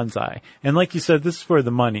your bonsai. And like you said, this is where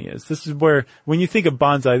the money is. This is where, when you think of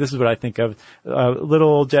bonsai, this is what I think of. Little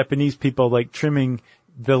old Japanese people like trimming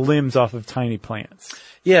the limbs off of tiny plants.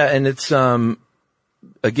 Yeah, and it's,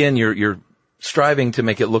 again, you're striving to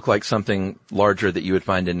make it look like something larger that you would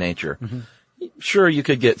find in nature. Sure, you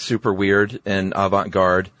could get super weird and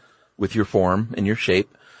avant-garde with your form and your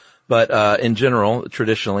shape, but in general,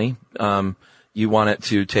 traditionally, you want it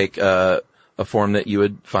to take a form that you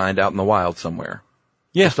would find out in the wild somewhere,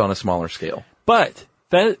 just on a smaller scale. But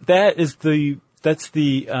that's the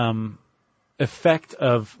effect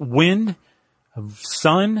of wind, of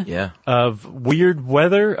sun, of weird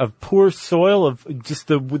weather, of poor soil, of just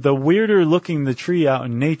the weirder looking the tree out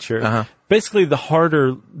in nature. Basically, the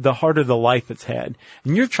harder the life it's had,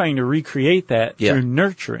 and you're trying to recreate that through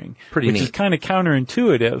nurturing, which is kind of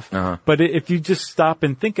counterintuitive. But if you just stop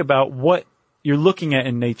and think about what you're looking at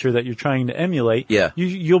in nature that you're trying to emulate,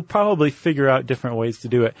 you'll probably figure out different ways to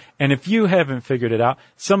do it. And if you haven't figured it out,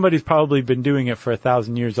 somebody's probably been doing it for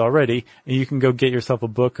 1,000 years already, and you can go get yourself a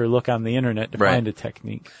book or look on the internet to find a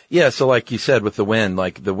technique. Yeah, so like you said with the wind,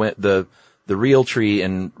 like the real tree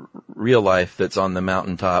in real life that's on the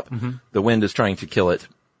mountaintop, the wind is trying to kill it.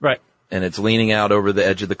 Right. And it's leaning out over the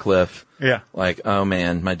edge of the cliff. Yeah. Like, oh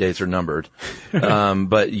man, my days are numbered.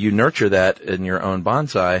 But you nurture that in your own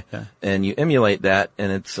bonsai and you emulate that,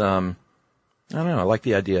 and it's, I don't know, I like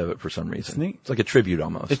the idea of it for some reason. It's neat. It's like a tribute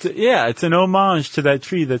almost. It's an homage to that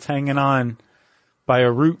tree that's hanging on by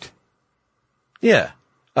a root. Yeah.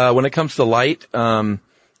 When it comes to light,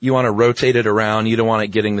 you want to rotate it around. You don't want it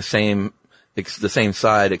getting the same the same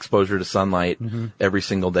side exposure to sunlight every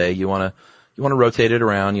single day. You want to rotate it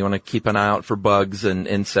around. You want to keep an eye out for bugs and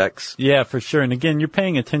insects. Yeah, for sure. And again, you're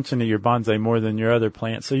paying attention to your bonsai more than your other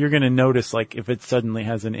plants. So you're going to notice, like, if it suddenly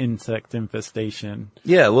has an insect infestation.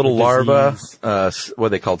 Yeah, little larvae, what are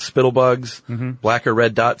they called? Spittle bugs, black or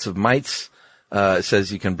red dots of mites. It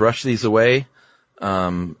says you can brush these away.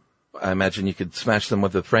 I imagine you could smash them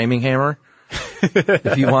with a framing hammer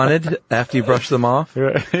if you wanted after you brush them off.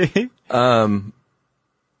 Right.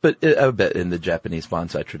 But I bet in the Japanese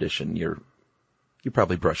bonsai tradition, you're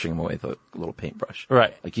probably brushing them away with a little paintbrush.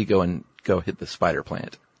 Right. Like you go hit the spider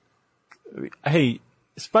plant. Hey,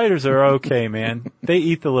 spiders are okay, man. They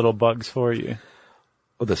eat the little bugs for you.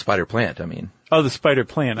 Oh, the spider plant, I mean. Oh, the spider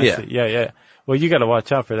plant. I Yeah. see. Yeah. Well, you got to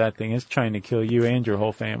watch out for that thing. It's trying to kill you and your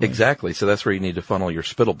whole family. Exactly. So that's where you need to funnel your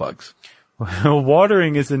spittle bugs.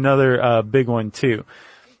 Watering is another big one too.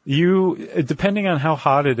 Depending on how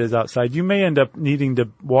hot it is outside, you may end up needing to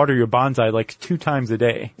water your bonsai like 2 times a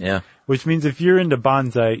day. Yeah. Which means if you're into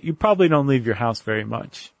bonsai, you probably don't leave your house very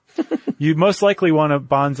much. You most likely want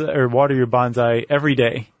to water your bonsai every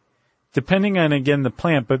day. Depending on, again, the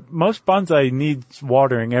plant, but most bonsai needs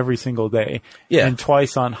watering every single day. Yeah. And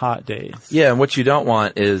twice on hot days. Yeah, and what you don't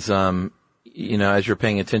want is, as you're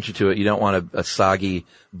paying attention to it, you don't want a soggy,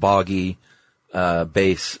 boggy,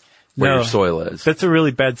 base where your soil is. That's a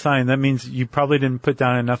really bad sign. That means you probably didn't put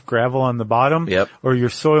down enough gravel on the bottom. Yep. Or your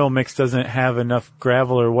soil mix doesn't have enough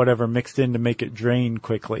gravel or whatever mixed in to make it drain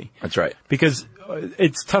quickly. That's right. Because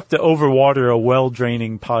it's tough to overwater a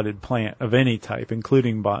well-draining potted plant of any type,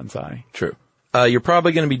 including bonsai. True. You're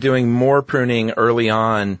probably going to be doing more pruning early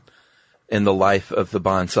on in the life of the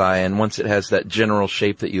bonsai, and once it has that general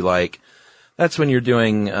shape that you like, that's when you're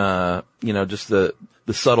doing, just the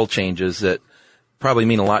subtle changes that probably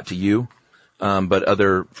mean a lot to you, but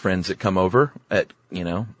other friends that come over at,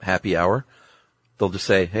 happy hour, they'll just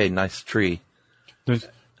say, "Hey, nice tree." There's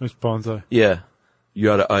bonsai. Yeah,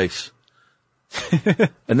 you out of ice.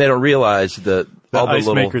 And they don't realize all the ice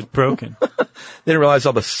little maker's broken. They don't realize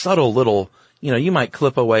all the subtle little, you might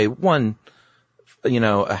clip away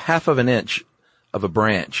a half of an inch of a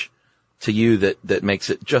branch to you that makes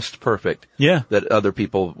it just perfect. Yeah. That other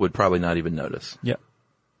people would probably not even notice. Yep.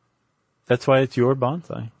 That's why it's your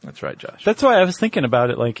bonsai. That's right, Josh. That's why I was thinking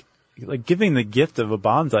about it, like giving the gift of a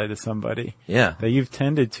bonsai to somebody. Yeah. That you've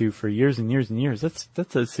tended to for years and years and years.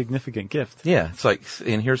 That's a significant gift. Yeah. It's like,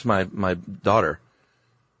 and here's my daughter.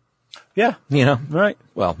 Yeah. Right.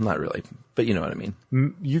 Well, not really, but you know what I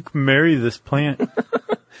mean. You can marry this plant.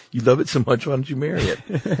 You love it so much, why don't you marry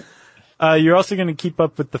it? You're also going to keep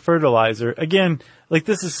up with the fertilizer. Again,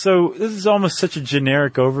 this is almost such a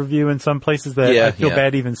generic overview in some places that I feel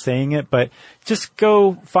bad even saying it, but just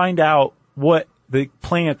go find out what the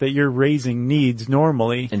plant that you're raising needs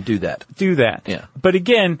normally. And do that. Yeah. But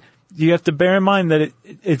again, you have to bear in mind that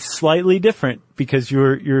it's slightly different because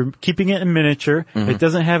you're keeping it in miniature. It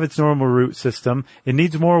doesn't have its normal root system. It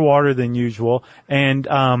needs more water than usual. And,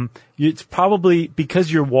 it's probably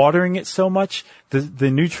because you're watering it so much, the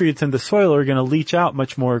nutrients in the soil are going to leach out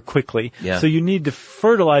much more quickly. Yeah. So you need to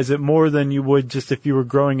fertilize it more than you would just if you were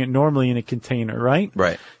growing it normally in a container, right?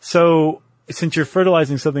 Right. So, since you're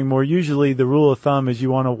fertilizing something more, usually the rule of thumb is you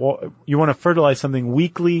want to fertilize something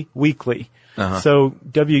weekly. So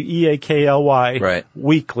weekly, right.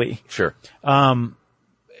 Weekly. Sure.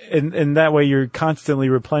 And that way you're constantly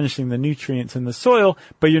replenishing the nutrients in the soil,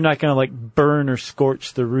 but you're not going to burn or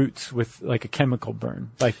scorch the roots with a chemical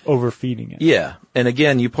burn by overfeeding it. Yeah. And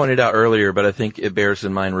again, you pointed out earlier, but I think it bears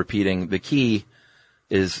in mind repeating, the key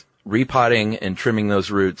is repotting and trimming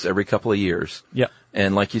those roots every couple of years. Yeah.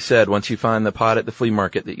 And like you said, once you find the pot at the flea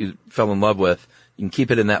market that you fell in love with, you can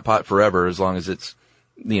keep it in that pot forever as long as it's,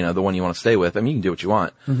 the one you want to stay with. I mean, you can do what you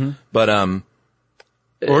want. Mm-hmm. But,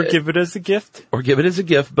 or give it as a gift.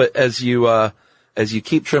 But as you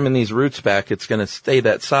keep trimming these roots back, it's going to stay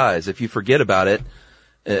that size. If you forget about it,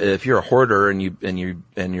 if you're a hoarder and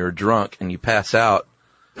you're drunk and you pass out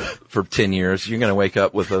for 10 years, you're going to wake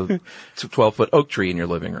up with a 12-foot oak tree in your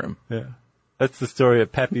living room. Yeah. That's the story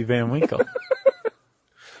of Pappy Van Winkle.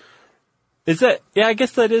 I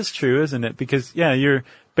guess that is true, isn't it? Because, you're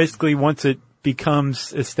basically, once it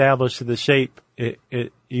becomes established to the shape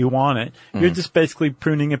you want it, you're just basically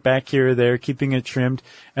pruning it back here or there, keeping it trimmed,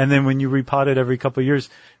 and then when you repot it every couple of years,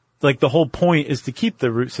 the whole point is to keep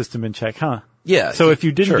the root system in check, huh? Yeah. So if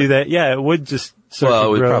you didn't do that, it would just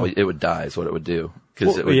it would die is what it would do.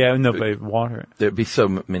 Nobody would water it. There'd be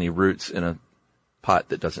so many roots in a pot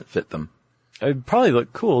that doesn't fit them. It'd probably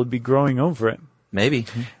look cool. It'd be growing over it. Maybe.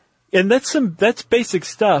 And that's basic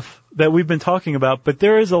stuff that we've been talking about, but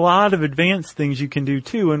there is a lot of advanced things you can do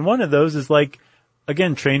too. And one of those is like,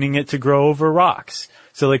 again, training it to grow over rocks.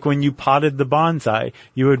 So like when you potted the bonsai,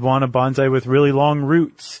 you would want a bonsai with really long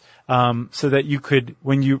roots. So that you could,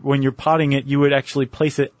 when you're potting it, you would actually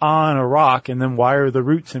place it on a rock and then wire the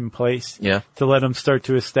roots in place. Yeah. To let them start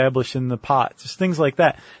to establish in the pot. Just things like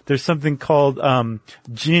that. There's something called,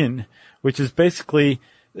 gin, which is basically,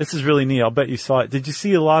 this is really neat. I'll bet you saw it. Did you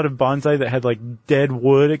see a lot of bonsai that had like dead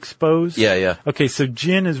wood exposed? Yeah, yeah. Okay, so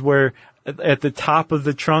gin is where at the top of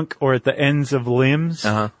the trunk or at the ends of limbs,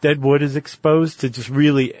 dead wood is exposed to just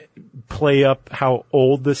really play up how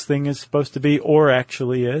old this thing is supposed to be or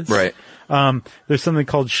actually is. Right. There's something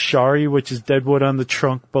called shari, which is dead wood on the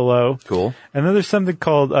trunk below. Cool. And then there's something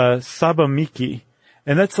called sabamiki.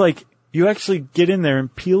 And that's like you actually get in there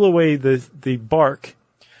and peel away the bark,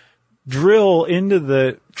 drill into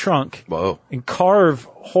the trunk, Whoa. and carve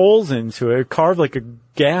holes into it, carve like a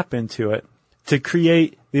gap into it to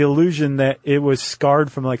create the illusion that it was scarred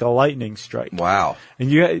from like a lightning strike. Wow. And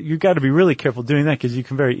you got to be really careful doing that because you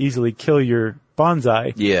can very easily kill your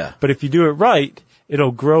bonsai. Yeah. But if you do it right,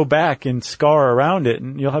 it'll grow back and scar around it,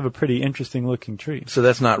 and you'll have a pretty interesting looking tree. So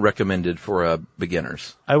that's not recommended for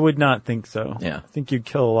beginners. I would not think so. Yeah. I think you'd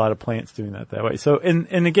kill a lot of plants doing that way. So,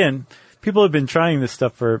 and again, people have been trying this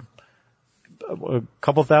stuff for a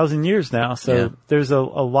couple thousand years now. So Yeah. there's a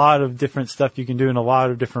lot of different stuff you can do and a lot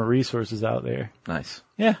of different resources out there. Nice.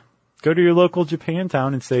 Yeah. Go to your local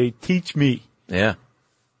Japantown and say, teach me. Yeah.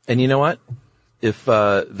 And you know what? If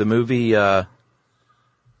the movie Karate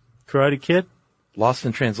Kid? Lost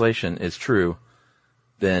in Translation is true,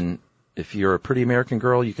 then if you're a pretty American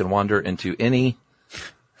girl, you can wander into any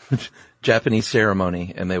Japanese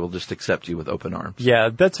ceremony and they will just accept you with open arms. Yeah,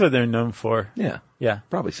 that's what they're known for. Yeah. Yeah.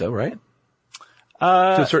 Probably so, right?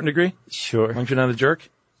 To a certain degree? Sure. As long as you're not a jerk?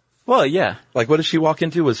 Well, yeah. Like, what did she walk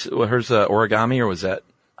into? Was hers origami or was that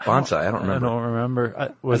bonsai? I don't remember. I don't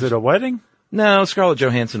remember. Was it a wedding? No, Scarlett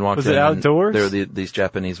Johansson walked in. Was it outdoors? There were these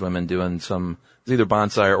Japanese women doing it was either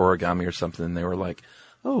bonsai or origami or something. And they were like,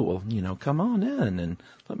 oh, well, come on in and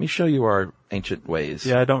let me show you our ancient ways.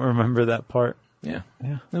 Yeah, I don't remember that part. Yeah.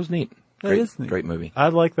 Yeah. That was neat. That is neat. Great movie. I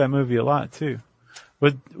like that movie a lot, too.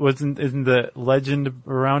 Isn't the legend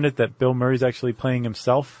around it that Bill Murray's actually playing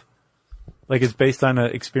himself? Like it's based on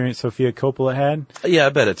an experience Sofia Coppola had? Yeah, I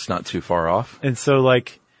bet it's not too far off. And so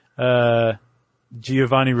like,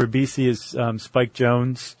 Giovanni Ribisi is, Spike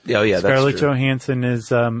Jonze. Oh, yeah, that's Scarlett true. Johansson is,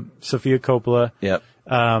 Sofia Coppola. Yep.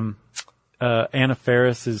 Anna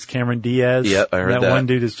Faris is Cameron Diaz. Yep, I heard that. one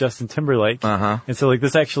dude is Justin Timberlake. Uh-huh. And so like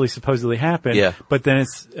this actually supposedly happened. Yeah. But then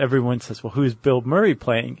everyone says, well, who's Bill Murray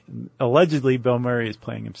playing? Allegedly Bill Murray is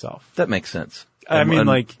playing himself. That makes sense. I mean,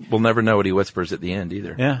 like, we'll never know what he whispers at the end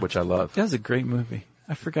either. Yeah. Which I love. That was a great movie.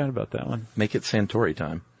 I forgot about that one. Make it Santori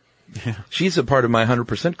time. Yeah. She's a part of my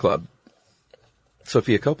 100% club.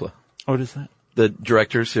 Sofia Coppola. What is that? The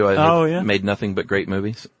directors who have made nothing but great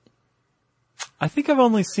movies. I think I've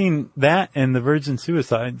only seen that and The Virgin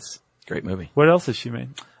Suicides. Great movie. What else has she made?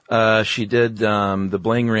 She did The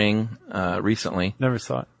Bling Ring recently. Never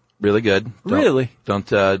saw it. Really good. Really?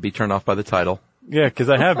 Don't be turned off by the title. Yeah, because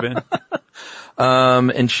I have been.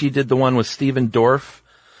 And she did the one with Stephen Dorff.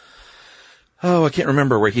 Oh, I can't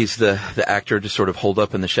remember where he's the actor just sort of holed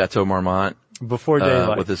up in the Chateau Marmont. Before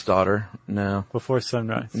daylight. With his daughter. No. Before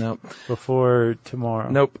sunrise. Nope. Before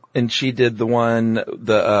tomorrow. Nope. And she did the one,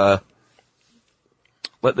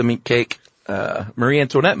 Let Them Eat Cake, Marie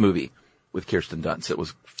Antoinette movie with Kirsten Dunst. It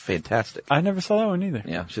was fantastic. I never saw that one either.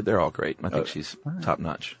 Yeah, they're all great. I think she's top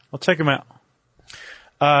notch. I'll check them out.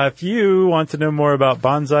 If you want to know more about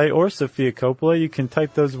bonsai or Sofia Coppola, you can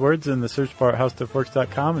type those words in the search bar at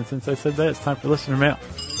howstuffworks.com. And since I said that, it's time for listener mail.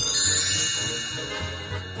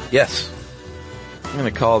 Yes. I'm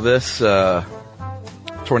going to call this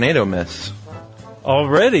Tornado Miss.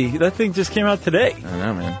 Already? That thing just came out today. I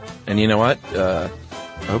know, man. And you know what? I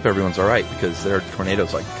hope everyone's all right because there are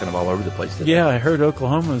tornadoes like kind of all over the place today. Yeah, I heard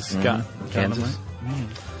Oklahoma's got Kansas.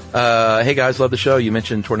 Man. Hey guys, love the show. You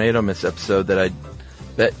mentioned Tornado Miss episode that I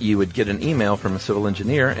bet you would get an email from a civil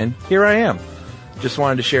engineer, and here I am. Just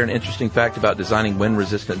wanted to share an interesting fact about designing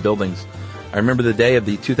wind-resistant buildings. I remember the day of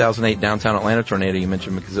the 2008 downtown Atlanta tornado you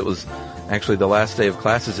mentioned because it was actually the last day of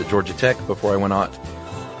classes at Georgia Tech before I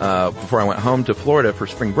went home to Florida for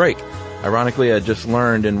spring break. Ironically, I just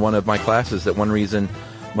learned in one of my classes that one reason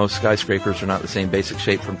most skyscrapers are not the same basic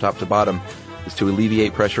shape from top to bottom is to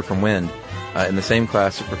alleviate pressure from wind. In the same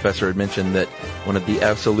class, the professor had mentioned that one of the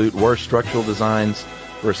absolute worst structural designs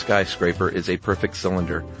for a skyscraper is a perfect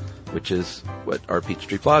cylinder, which is what our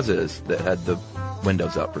Peachtree Plaza is that had the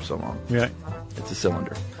windows up for so long. Yeah. It's a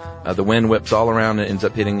cylinder. The wind whips all around and ends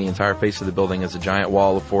up hitting the entire face of the building as a giant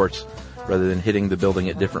wall of force rather than hitting the building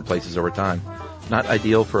at different places over time. Not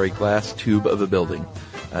ideal for a glass tube of a building.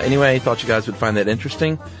 Anyway, thought you guys would find that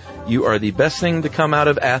interesting. You are the best thing to come out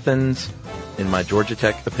of Athens, in my Georgia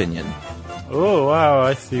Tech opinion. Oh, wow.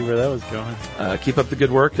 I see where that was going. Keep up the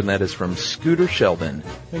good work, and that is from Scooter Sheldon.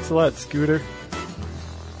 Thanks a lot, Scooter.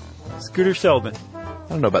 Scooter Sheldon. I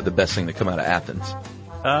don't know about the best thing to come out of Athens.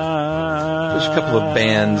 There's a couple of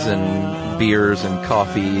bands and beers and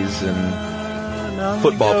coffees and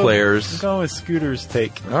football players. I'm going with Scooter's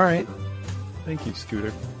take. All right. Thank you,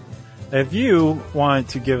 Scooter. If you want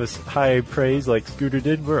to give us high praise like Scooter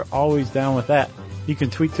did, we're always down with that. You can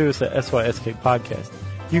tweet to us at SYSK Podcast.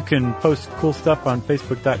 You can post cool stuff on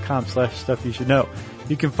Facebook.com/Stuff You Should Know.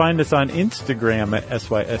 You can find us on Instagram at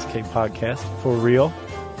SYSK Podcast, for real.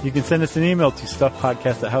 You can send us an email to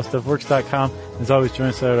stuffpodcast@howstuffworks.com. As always, join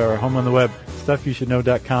us at our home on the web,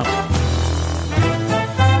 stuffyoushouldknow.com.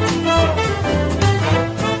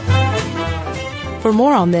 For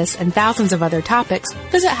more on this and thousands of other topics,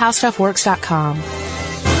 visit howstuffworks.com.